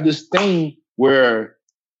you have this thing where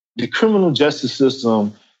the criminal justice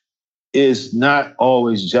system is not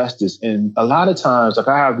always justice. And a lot of times, like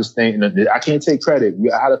I have this thing, and I can't take credit.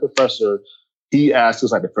 I had a professor, he asked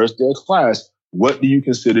us like the first day of class, what do you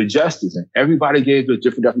consider justice? And everybody gave us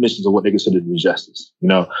different definitions of what they considered to be justice,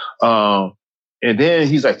 and then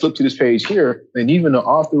he's like, flip to this page here. And even the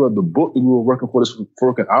author of the book that we were working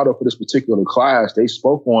out of for this particular class, they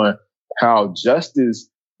spoke on how justice,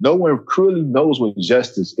 no one clearly knows what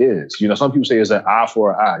justice is. Some people say it's an eye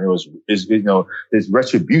for an eye. It's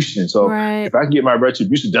retribution. So if I can get my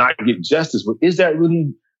retribution, then I can get justice. But is that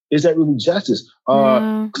really justice?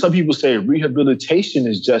 Some people say rehabilitation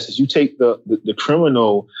is justice. You take the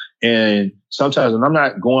criminal, and sometimes, and I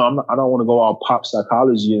don't want to go all pop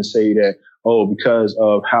psychology and say that, because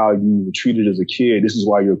of how you were treated as a kid, this is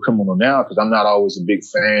why you're a criminal now, because I'm not always a big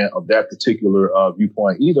fan of that particular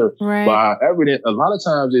viewpoint either. Right. But evident, a lot of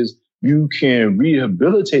times is you can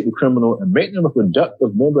rehabilitate the criminal and make them a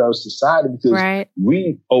productive member of society, because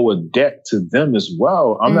we owe a debt to them as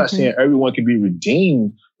well. I'm not saying everyone can be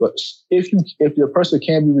redeemed, but if the person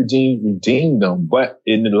can be redeemed, redeem them. But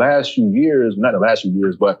in the last few years, not the last few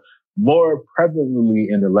years, but more prevalently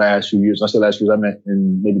in the last few years, I say last years, I meant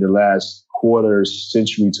in maybe the last quarter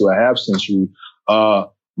century to a half century,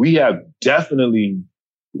 we've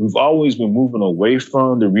always been moving away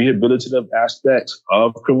from the rehabilitative aspects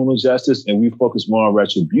of criminal justice, and we focus more on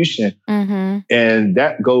retribution. And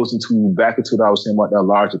that goes back into what I was saying about that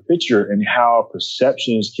larger picture and how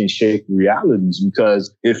perceptions can shape realities.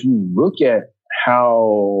 Because if you look at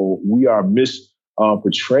how we are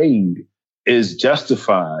portrayed, is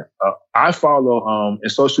justified. I follow in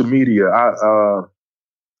social media.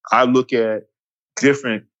 I look at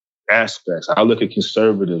different aspects. I look at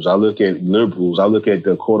conservatives. I look at liberals. I look at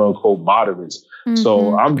the quote unquote moderates.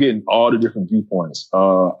 So I'm getting all the different viewpoints.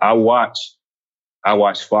 I watch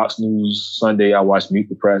Fox News Sunday. I watch Meet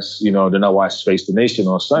the Press. Then I watch Face the Nation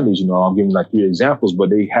on Sundays. I'm giving like 3 examples, but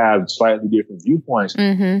they have slightly different viewpoints.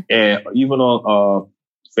 And even on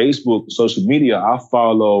Facebook, social media, I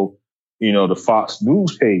follow the Fox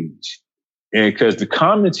News page. And because the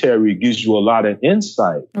commentary gives you a lot of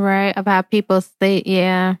insight. Right. About people's state.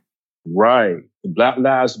 Yeah. Right. Black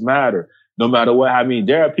Lives Matter. No matter what. I mean,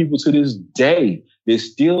 there are people to this day that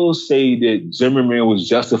still say that Zimmerman was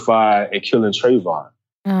justified in killing Trayvon.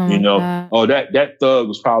 Oh, You know, God. oh, that thug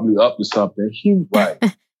was probably up to something. Right.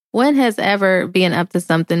 When has ever being up to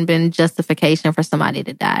something been justification for somebody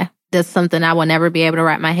to die? That's something I will never be able to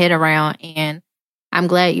wrap my head around. And I'm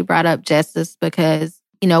glad you brought up justice because,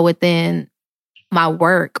 you know, within my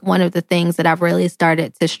work, one of the things that I've really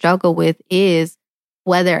started to struggle with is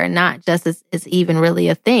whether or not justice is even really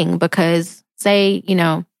a thing. Because say, you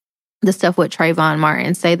know, the stuff with Trayvon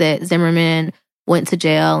Martin, say that Zimmerman went to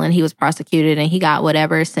jail and he was prosecuted and he got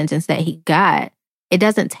whatever sentence that he got. It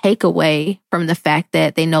doesn't take away from the fact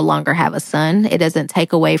that they no longer have a son. It doesn't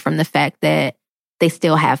take away from the fact that they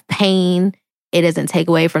still have pain. It doesn't take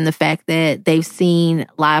away from the fact that they've seen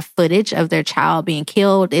live footage of their child being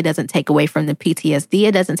killed. It doesn't take away from the PTSD.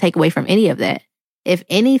 It doesn't take away from any of that. If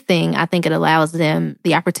anything, I think it allows them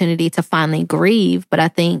the opportunity to finally grieve. But I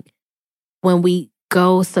think when we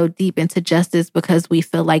go so deep into justice because we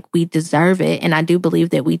feel like we deserve it, and I do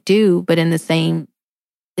believe that we do, but in the same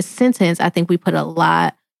sentence, I think we put a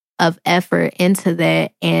lot of effort into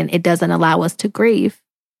that and it doesn't allow us to grieve.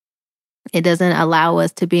 It doesn't allow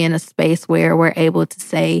us to be in a space where we're able to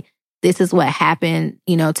say, this is what happened,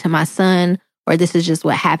 you know, to my son, or this is just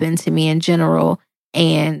what happened to me in general.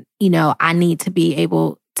 And, you know, I need to be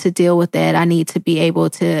able to deal with that. I need to be able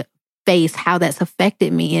to face how that's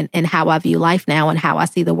affected me and how I view life now and how I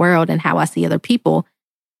see the world and how I see other people.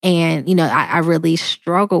 And, you know, I really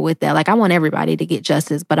struggle with that. Like, I want everybody to get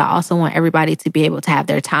justice, but I also want everybody to be able to have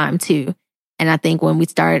their time too. And I think when we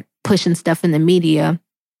start pushing stuff in the media,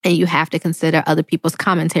 and you have to consider other people's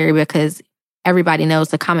commentary because everybody knows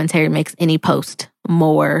the commentary makes any post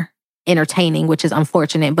more entertaining, which is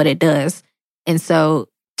unfortunate, but it does. And so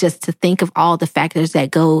just to think of all the factors that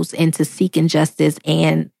goes into seeking justice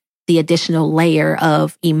and the additional layer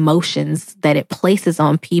of emotions that it places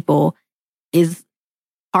on people is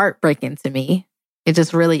heartbreaking to me. It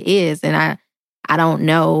just really is. And I don't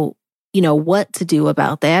know, you know, what to do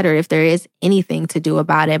about that or if there is anything to do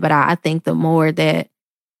about it. But I think the more that,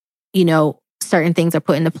 you know, certain things are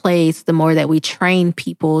put into place, the more that we train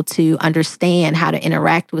people to understand how to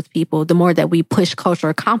interact with people, the more that we push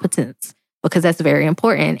cultural competence, because that's very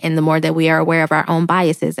important. And the more that we are aware of our own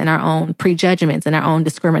biases and our own prejudgments and our own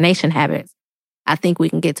discrimination habits, I think we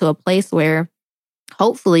can get to a place where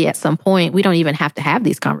hopefully at some point, we don't even have to have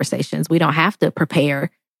these conversations. We don't have to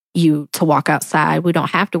prepare you to walk outside. We don't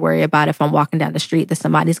have to worry about if I'm walking down the street that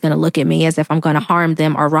somebody's going to look at me as if I'm going to harm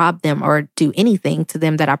them or rob them or do anything to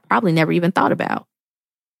them that I probably never even thought about.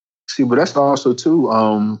 See, but that's also too,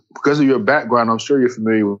 because of your background, I'm sure you're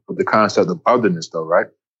familiar with the concept of otherness though, right?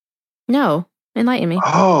 No, enlighten me.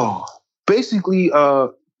 Oh, basically,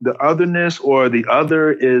 the otherness or the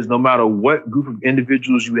other is no matter what group of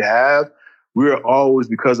individuals you have, we're always,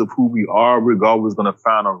 because of who we are, we're always going to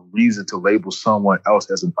find a reason to label someone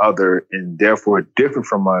else as an other and therefore different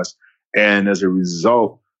from us. And as a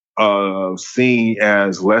result, seen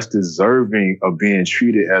as less deserving of being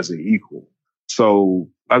treated as an equal. So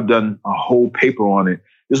I've done a whole paper on it.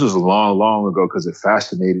 This was long, long ago because it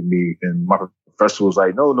fascinated me. And my professor was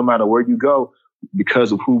like, no matter where you go,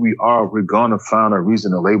 because of who we are, we're going to find a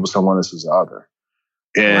reason to label someone else as other.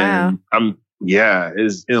 And wow.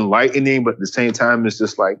 It's enlightening, but at the same time, it's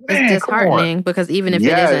just like, man, it's disheartening because even if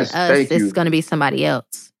it isn't us, it's going to be somebody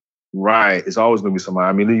else. Right. It's always going to be somebody.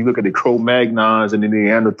 I mean, you look at the Cro-Magnons and the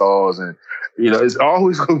Neanderthals and, you know, it's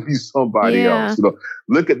always going to be somebody else. You know,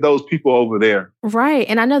 look at those people over there. Right.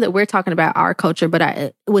 And I know that we're talking about our culture,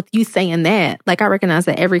 but with you saying that, like, I recognize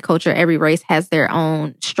that every culture, every race has their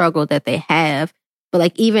own struggle that they have. But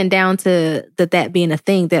like, even down to that being a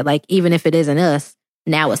thing that like, even if it isn't us,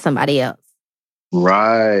 now it's somebody else.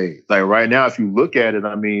 Right. Like right now, if you look at it,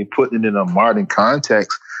 I mean, putting it in a modern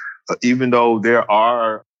context, even though there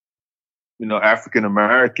are, you know, African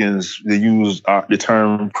Americans that use the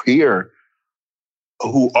term queer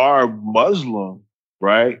who are Muslim,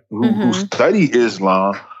 right? Who study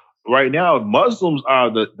Islam. Right now, Muslims are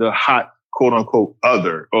the hot, quote unquote,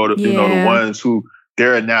 other, or you know, the ones who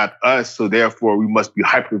they're not us. So therefore, we must be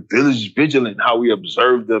hyper vigilant in how we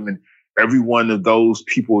observe them. And every one of those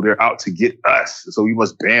people, they're out to get us. So we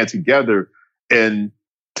must band together. And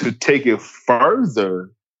to take it further,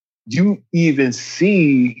 you even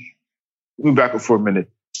see, let me back up for a minute,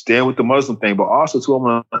 staying with the Muslim thing, but also too,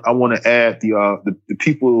 I want to add the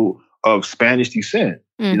people of Spanish descent,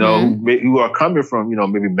 you know, who are coming from, you know,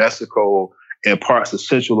 maybe Mexico and parts of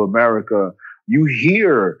Central America. You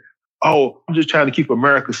hear, oh, I'm just trying to keep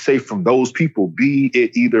America safe from those people, be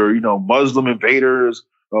it either, you know, Muslim invaders,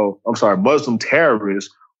 Muslim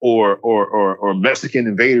terrorists, or Mexican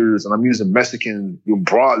invaders, and I'm using Mexican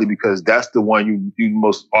broadly because that's the one you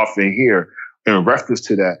most often hear in reference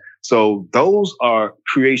to that. So those are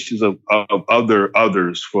creations of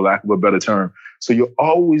others, for lack of a better term. So you're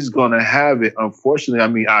always going to have it. Unfortunately, I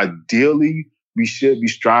mean, ideally, we should be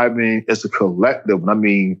striving as a collective. I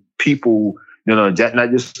mean, people, not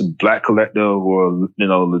just a Black collective or,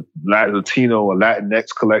 Latino or Latinx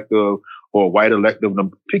collective or white collective.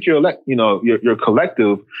 Pick your your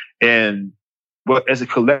collective, but as a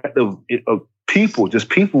collective of people, just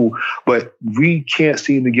people, but we can't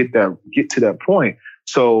seem to get to that point.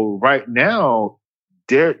 So right now,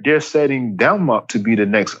 they're setting them up to be the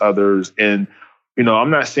next others. And,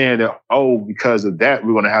 I'm not saying that, because of that,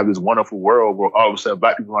 we're going to have this wonderful world where all of a sudden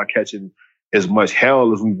Black people aren't catching as much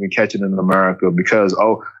hell as we've been catching in America because,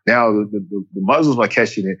 now the Muslims are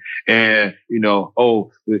catching it. And, the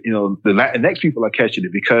Latinx people are catching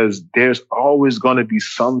it because there's always going to be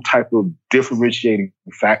some type of differentiating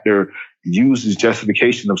factor used as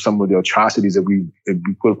justification of some of the atrocities that we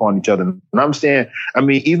put upon each other. And I'm saying, I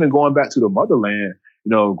mean, even going back to the motherland,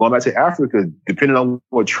 going back to Africa, depending on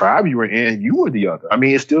what tribe you were in, you were the other. I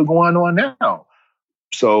mean, it's still going on now.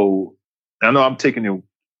 So I know I took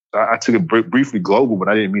it briefly global, but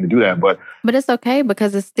I didn't mean to do that. But it's okay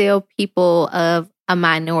because it's still people of a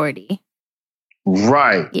minority.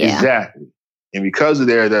 Right. Yeah. Exactly. And because of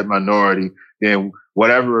that minority, then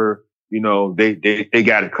whatever, they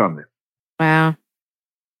got it coming. Wow.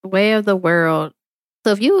 The way of the world.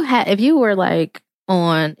 So if you had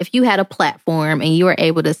a platform and you were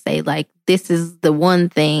able to say like, this is the one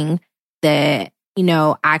thing that,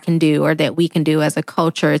 I can do or that we can do as a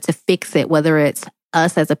culture to fix it, whether it's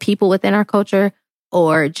us as a people within our culture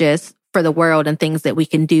or just for the world and things that we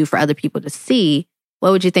can do for other people to see,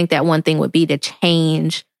 what would you think that one thing would be to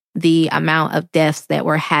change the amount of deaths that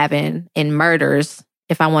we're having in murders,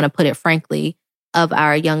 if I want to put it frankly, of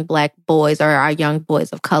our young Black boys or our young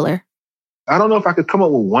boys of color? I don't know if I could come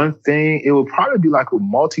up with one thing. It would probably be like a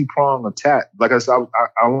multi-pronged attack. Like I said,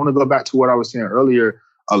 I want to go back to what I was saying earlier.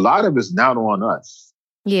 A lot of it's not on us.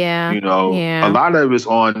 Yeah. A lot of it's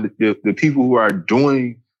on the people who are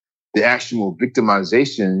doing the actual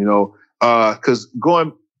victimization, because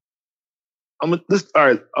I'm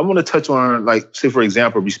going to touch on, like, say, for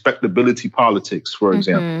example, respectability politics, for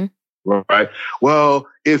example. Right. Well,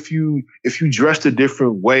 if you dressed a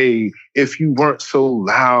different way, if you weren't so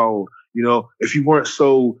loud, if you weren't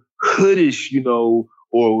so hoodish,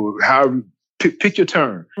 or however, pick your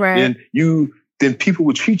term. Right. Then people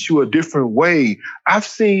would treat you a different way. I've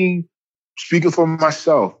seen, speaking for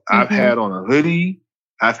myself, I've had on a hoodie,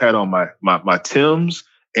 I've had on my Timbs,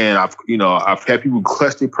 and I've had people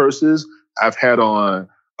clutch their purses. I've had on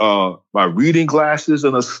my reading glasses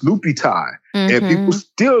and a Snoopy tie, and people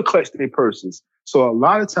still clutch their purses. So a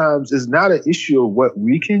lot of times it's not an issue of what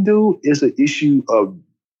we can do, it's an issue of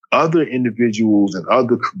other individuals and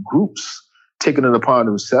other groups taking it upon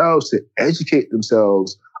themselves to educate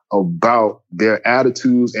themselves about their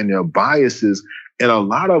attitudes and their biases. And a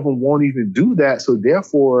lot of them won't even do that. So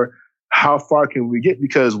therefore, how far can we get?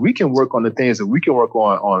 Because we can work on the things that we can work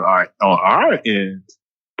on our end.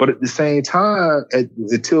 But at the same time,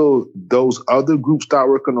 until those other groups start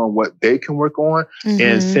working on what they can work on,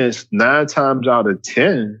 and since 9 times out of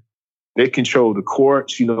 10, they control the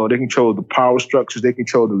courts, they control the power structures, they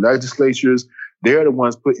control the legislatures, they're the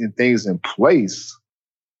ones putting things in place.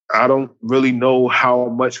 I don't really know how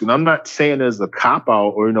much, and I'm not saying there's a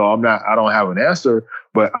cop-out or, I don't have an answer,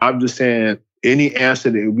 but I'm just saying any answer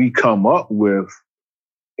that we come up with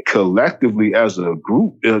collectively as a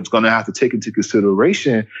group is going to have to take into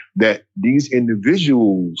consideration that these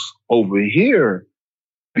individuals over here,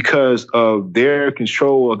 because of their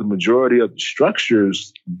control of the majority of the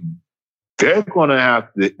structures, they're going to have,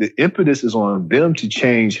 the impetus is on them to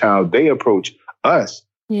change how they approach us.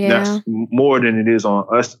 Yeah. That's more than it is on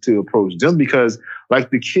us to approach them, because like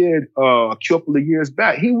the kid a couple of years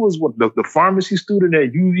back, he was the pharmacy student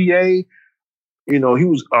at UVA. He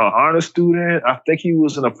was an honor student. I think he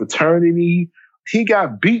was in a fraternity. He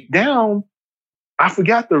got beat down. I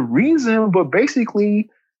forgot the reason, but basically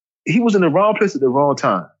he was in the wrong place at the wrong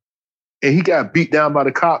time. And he got beat down by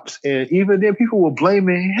the cops. And even then people were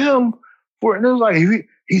blaming him for it. And it was like,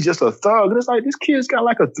 he's just a thug. And it's like, this kid's got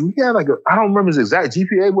like I don't remember his exact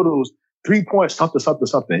GPA, but it was 3 point something.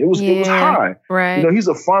 It was high. Right. He's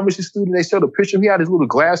a pharmacy student. They showed a picture of him. He had his little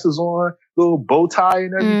glasses on, little bow tie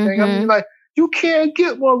and everything. I mean, like, you can't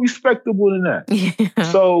get more respectable than that.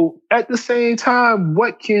 Yeah. So at the same time,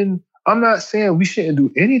 I'm not saying we shouldn't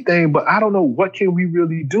do anything, but I don't know what can we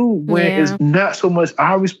really do when it's not so much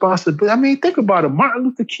our responsibility. I mean, think about it. Martin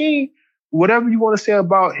Luther King whatever you want to say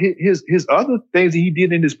about his other things that he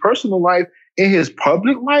did in his personal life, in his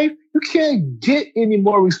public life, you can't get any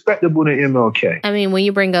more respectable than MLK. I mean, when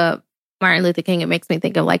you bring up Martin Luther King, it makes me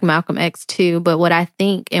think of like Malcolm X too. But what I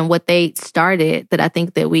think and what they started that I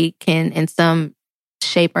think that we can in some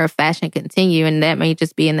shape or fashion continue, and that may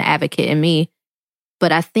just be in the advocate in me.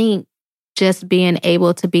 But I think just being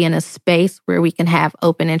able to be in a space where we can have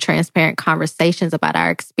open and transparent conversations about our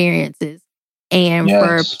experiences and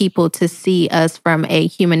for people to see us from a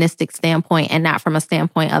humanistic standpoint and not from a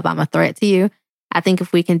standpoint of I'm a threat to you. I think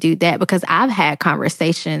if we can do that, because I've had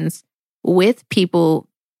conversations with people,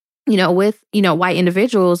 white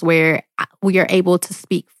individuals where we are able to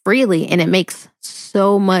speak freely, and it makes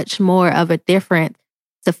so much more of a difference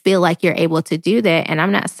to feel like you're able to do that. And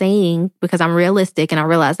I'm not saying, because I'm realistic and I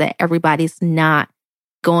realize that everybody's not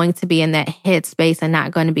going to be in that headspace and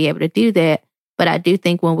not going to be able to do that. But I do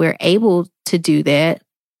think when we're able to do that,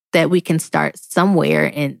 that we can start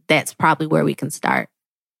somewhere. And that's probably where we can start.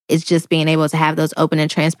 It's just being able to have those open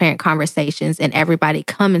and transparent conversations and everybody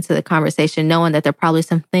come into the conversation knowing that there are probably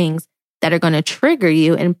some things that are going to trigger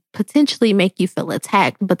you and potentially make you feel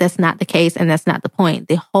attacked. But that's not the case. And that's not the point.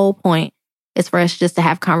 The whole point is for us just to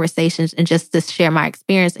have conversations and just to share my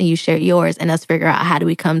experience and you share yours and us figure out how do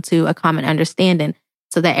we come to a common understanding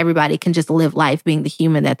so that everybody can just live life being the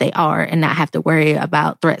human that they are and not have to worry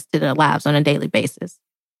about threats to their lives on a daily basis.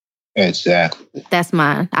 Exactly. That's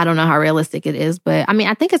mine. I don't know how realistic it is, but I mean,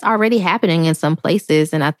 I think it's already happening in some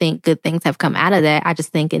places and I think good things have come out of that. I just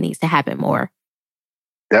think it needs to happen more.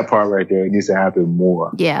 That part right there, it needs to happen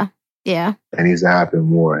more. Yeah. Yeah. It needs to happen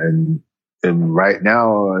more. And right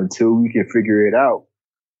now, until we can figure it out,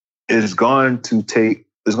 it's going to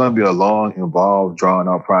be a long, involved, drawn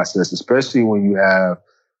out process, especially when you have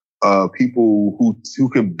people who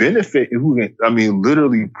can benefit, who can,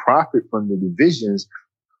 literally profit from the divisions,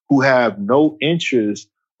 who have no interest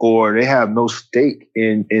or they have no stake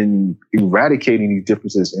in eradicating these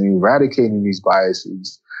differences and eradicating these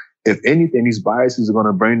biases. If anything, these biases are going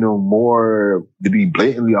to bring them more, to be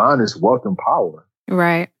blatantly honest, wealth and power.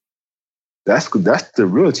 Right. That's the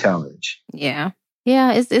real challenge. Yeah.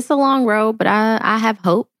 Yeah, it's a long road, but I have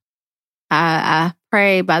hope. I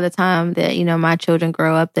pray by the time that, my children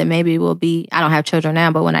grow up that maybe we'll be, I don't have children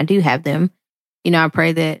now, but when I do have them, I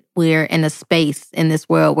pray that we're in a space in this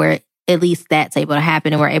world where at least that's able to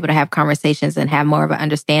happen and we're able to have conversations and have more of an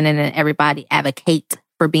understanding and everybody advocate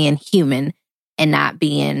for being human and not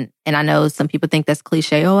being, and I know some people think that's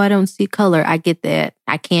cliche, oh, I don't see color. I get that.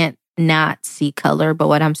 I can't not see color, but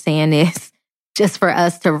what I'm saying is just for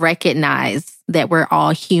us to recognize that we're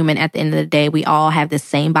all human at the end of the day. We all have the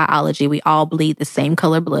same biology. We all bleed the same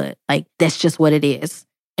color blood. Like, that's just what it is.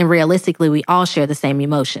 And realistically, we all share the same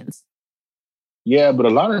emotions. Yeah, but a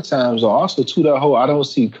lot of times also to that whole I don't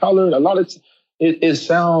see color, a lot of it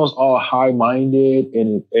sounds all high-minded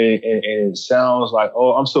and it sounds like,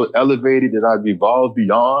 oh, I'm so elevated that I've evolved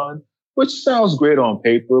beyond, which sounds great on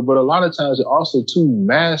paper, but a lot of times it also too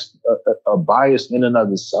masks a bias in and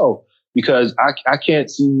of itself, because I can't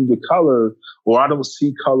see the color, or I don't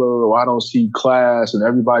see color, or I don't see class, and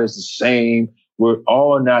everybody's the same. We're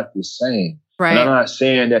all not the same. Right. And I'm not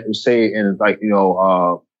saying that to say, and like,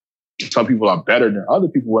 some people are better than other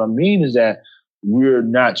people. What I mean is that we're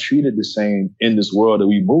not treated the same in this world that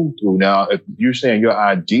we move through. Now, if you're saying your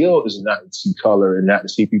ideal is not to see color and not to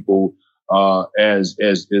see people as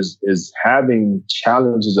having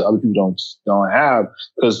challenges that other people don't have,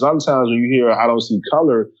 because sometimes when you hear I don't see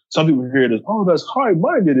color, some people hear this, oh, that's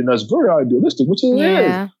high-minded and that's very idealistic, which it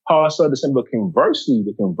is. How I started to say, but conversely,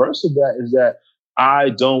 the converse of that is that I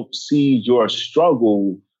don't see your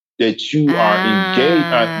struggle that you are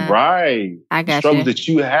engaged, right? I got struggle you. that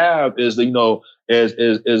you have is,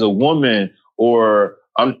 as a woman, or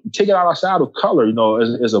I'm taking it outside of color,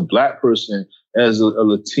 as a Black person, as a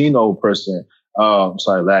Latino person,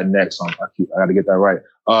 Latinx, I got to get that right.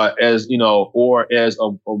 Or as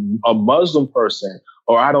a Muslim person,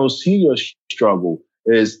 or I don't see your struggle.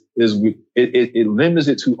 It limits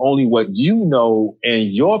it to only what you know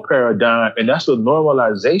and your paradigm, and that's a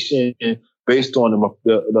normalization based on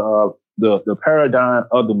the paradigm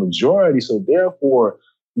of the majority. So therefore,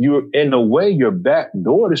 you're in a way you're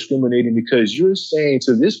backdoor discriminating, because you're saying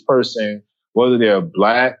to this person, whether they're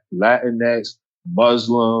Black, Latinx,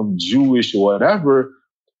 Muslim, Jewish, or whatever,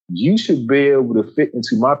 you should be able to fit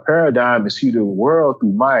into my paradigm and see the world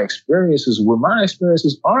through my experiences, where my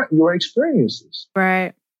experiences aren't your experiences.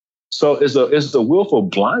 Right. So it's a willful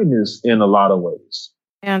blindness in a lot of ways.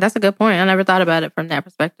 Yeah, that's a good point. I never thought about it from that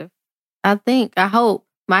perspective.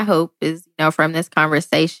 My hope is, from this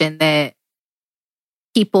conversation that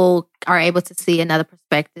people are able to see another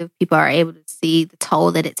perspective. People are able to see the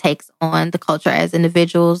toll that it takes on the culture as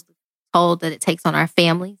individuals, the toll that it takes on our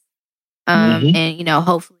families. And, you know,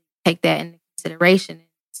 hopefully take that into consideration and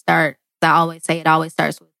start, as I always say, it always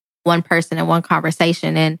starts with one person and one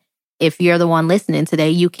conversation. And if you're the one listening today,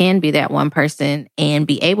 you can be that one person and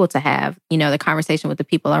be able to have, you know, the conversation with the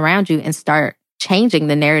people around you and start changing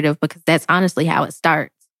the narrative, because that's honestly how it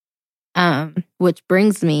starts. Which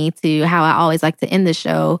brings me to how I always like to end the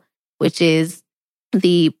show, which is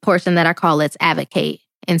the portion that I call Let's Advocate.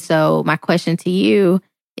 And so my question to you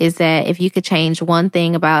is that if you could change one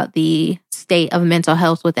thing about the state of mental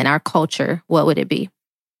health within our culture, what would it be?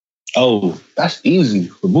 Oh, that's easy.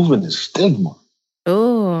 Removing the stigma.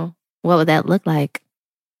 Oh, what would that look like?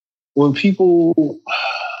 When people,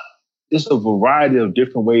 there's a variety of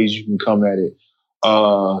different ways you can come at it.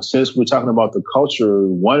 Since we're talking about the culture,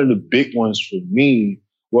 one of the big ones for me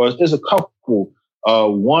was, there's a couple.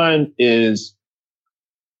 One is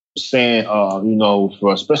saying, you know,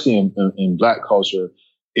 for especially in Black culture,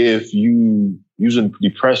 if you using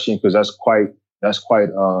depression, because that's quite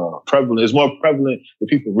prevalent. It's more prevalent than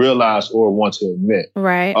people realize or want to admit.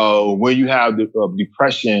 Right. When you have the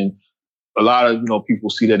depression, a lot of, you know, people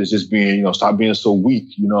see that as just being, you know, stop being so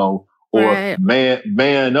weak, you know, or right.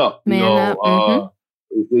 man up, you know,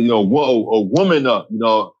 you know, whoa, or woman up, you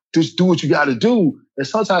know, just do what you got to do. And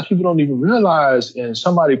sometimes people don't even realize. And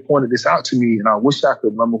somebody pointed this out to me, and I wish I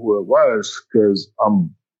could remember who it was, because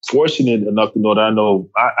I'm fortunate enough to know that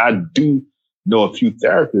I do know a few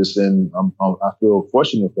therapists, and I feel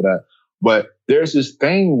fortunate for that. But there's this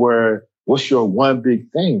thing where, what's your one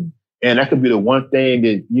big thing? And that could be the one thing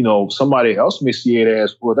that, you know, somebody else may see it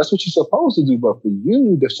as, well, that's what you're supposed to do. But for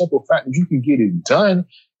you, the simple fact that you can get it done,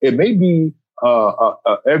 it may be a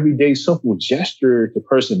everyday simple gesture to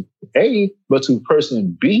person A, but to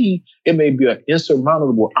person B, it may be an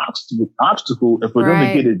insurmountable obstacle. And for them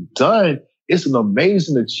to get it done, it's an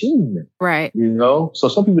amazing achievement. Right. You know? So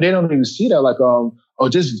some people, they don't even see that. Like,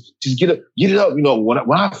 just get it up. You know, when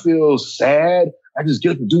I feel sad, I just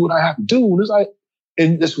get up and do what I have to do. And it's like,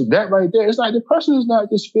 and this that right there, it's like the person is not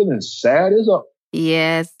just feeling sad. It's a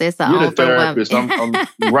yes, it's an you're the therapist. I'm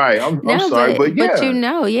right. I'm sorry, but yeah, but you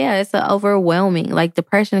know, yeah, it's an overwhelming. Like,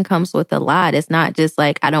 depression comes with a lot. It's not just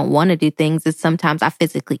like I don't want to do things. It's sometimes I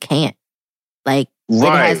physically can't. Like, it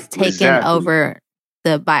has taken over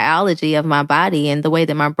the biology of my body and the way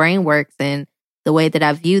that my brain works and the way that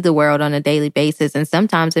I view the world on a daily basis. And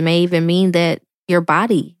sometimes it may even mean that your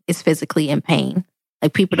body is physically in pain.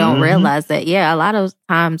 Like, people don't realize that, yeah, a lot of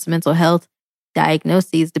times mental health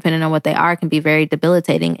diagnoses, depending on what they are, can be very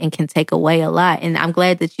debilitating and can take away a lot. And I'm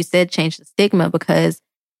glad that you said change the stigma, because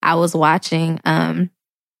I was watching,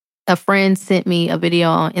 a friend sent me a video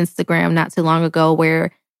on Instagram not too long ago where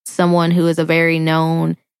someone who is a very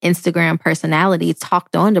known Instagram personality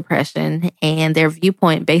talked on depression, and their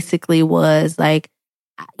viewpoint basically was like,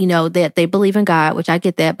 you know, that they believe in God, which I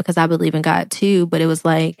get that because I believe in God too. But it was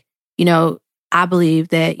like, you know, I believe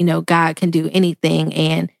that, you know, God can do anything,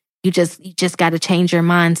 and you just got to change your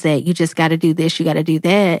mindset. You just got to do this. You got to do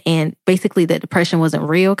that. And basically that depression wasn't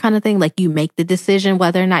real kind of thing. Like, you make the decision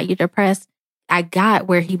whether or not you're depressed. I got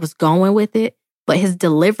where he was going with it, but his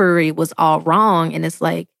delivery was all wrong. And it's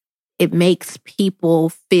like, it makes people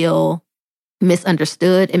feel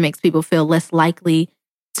misunderstood. It makes people feel less likely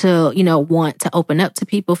to, you know, want to open up to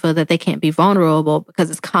people, feel that they can't be vulnerable, because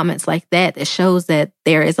it's comments like that that shows that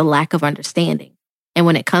there is a lack of understanding. And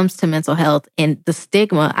when it comes to mental health and the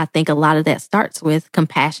stigma, I think a lot of that starts with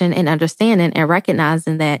compassion and understanding and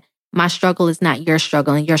recognizing that my struggle is not your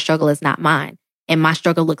struggle and your struggle is not mine. And my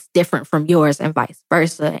struggle looks different from yours and vice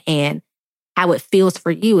versa. And how it feels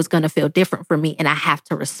for you is going to feel different for me. And I have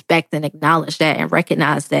to respect and acknowledge that and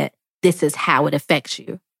recognize that this is how it affects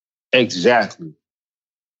you. Exactly.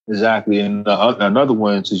 And another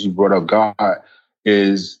one, since you brought up God,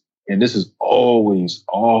 is, and this is always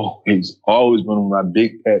been one of my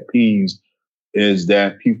big pet peeves, is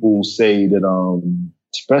that people say that,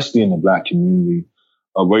 especially in the Black community,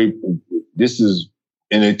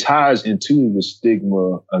 and it ties into the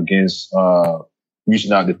stigma against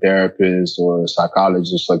reaching out to therapists or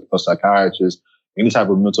psychologists or psychiatrists, any type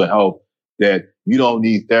of mental health, that you don't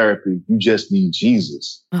need therapy, you just need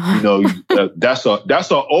Jesus. You know, that's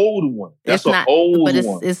an old one. That's an old one.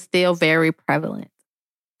 But it's still very prevalent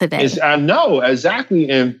today. I know, exactly.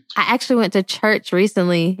 And I actually went to church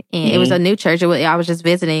recently, and it was a new church. I was just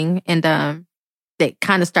visiting, and they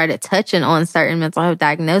kind of started touching on certain mental health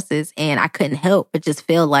diagnoses, and I couldn't help but just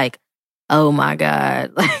feel like, oh my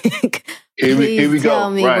God, like, here we tell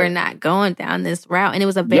go. me we're not going down this route. And it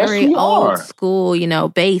was a very old school, you know,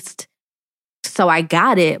 based so I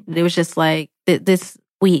got it. But it was just like,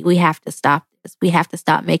 we have to stop this. We have to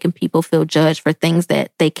stop making people feel judged for things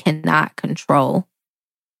that they cannot control.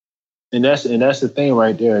 And that's the thing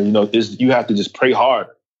right there. Is you have to just pray hard.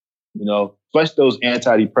 Flush those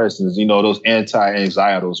antidepressants, those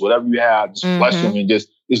anti-anxieties, whatever you have, just flush them and just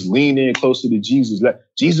lean in closer to Jesus. Let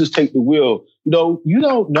Jesus take the wheel. You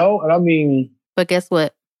don't know. And I mean... But guess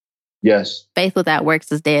what? Yes. Faith without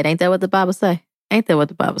works is dead. Ain't that what the Bible say? Ain't that what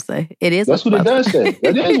the Bible say? It is. That's what it does say.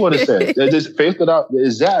 That is what it says. That is faith without...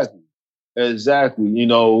 Exactly.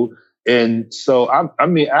 And so, I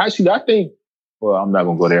think... Well, I'm not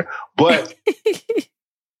going to go there. But...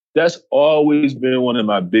 That's always been one of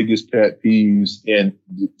my biggest pet peeves. And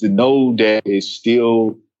to know that it's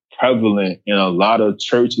still prevalent in a lot of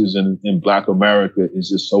churches in Black America is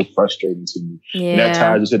just so frustrating to me. Yeah. And that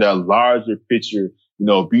ties into that larger picture,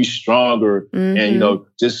 be stronger and,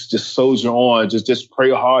 just soldier on, just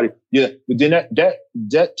pray hard. Yeah. But then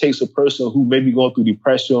that takes a person who may be going through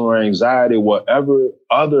depression or anxiety, whatever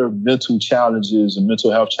other mental challenges and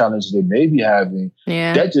mental health challenges they may be having.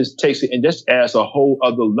 Yeah. That just takes it and just adds a whole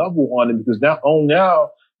other level on it, because not only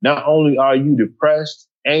are you depressed,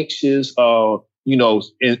 anxious,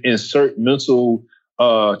 insert mental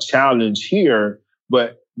challenge here,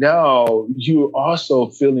 but now you're also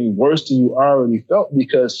feeling worse than you already felt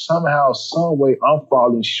because somehow, some way, I'm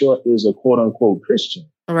falling short as a quote unquote Christian.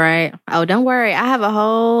 Right. Oh, don't worry. I have a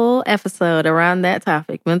whole episode around that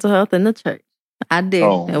topic, mental health in the church. I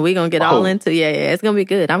do. And we're going to get all into, it's going to be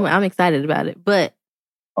good. I'm excited about it, but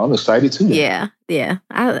I'm excited too. Yeah.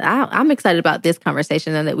 I'm excited about this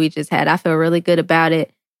conversation that we just had. I feel really good about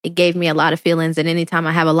it. It gave me a lot of feelings. And anytime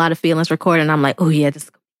I have a lot of feelings recorded, I'm like, oh yeah, this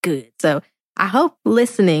is good. So I hope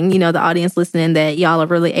listening, the audience listening, that y'all are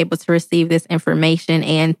really able to receive this information.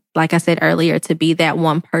 And like I said earlier, to be that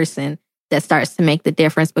one person that starts to make the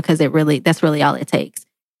difference, because that's really all it takes.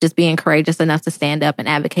 Just being courageous enough to stand up and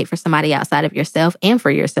advocate for somebody outside of yourself and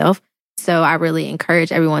for yourself. So I really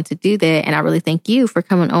encourage everyone to do that. And I really thank you for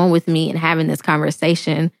coming on with me and having this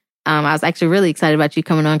conversation. I was actually really excited about you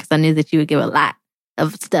coming on because I knew that you would give a lot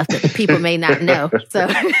of stuff that people may not know. So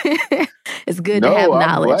it's good to have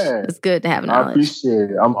knowledge. It's good to have knowledge. I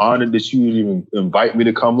appreciate it. I'm honored that you even invite me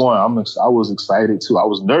to come on. I was excited too. I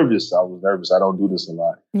was nervous. I don't do this a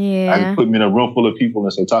lot. Yeah. I can put me in a room full of people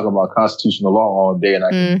and say, talk about constitutional law all day and I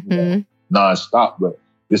can nonstop, but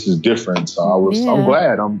this is different. So I'm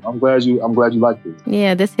glad. I'm glad you liked it.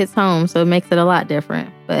 Yeah, this hits home, so it makes it a lot different.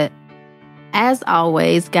 But as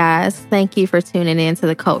always, guys, thank you for tuning in to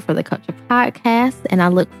the Cult for the Culture podcast. And I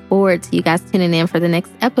look forward to you guys tuning in for the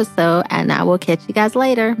next episode. And I will catch you guys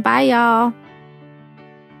later. Bye, y'all.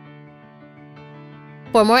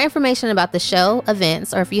 For more information about the show,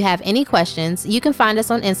 events, or if you have any questions, you can find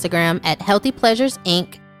us on Instagram at Healthy Pleasures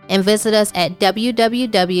Inc. and visit us at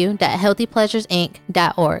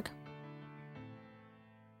www.healthypleasuresinc.org.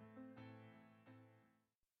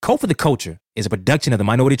 Code for the Culture is a production of the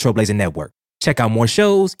Minority Trailblazer Network. Check out more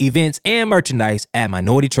shows, events, and merchandise at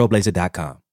minoritytrailblazer.com.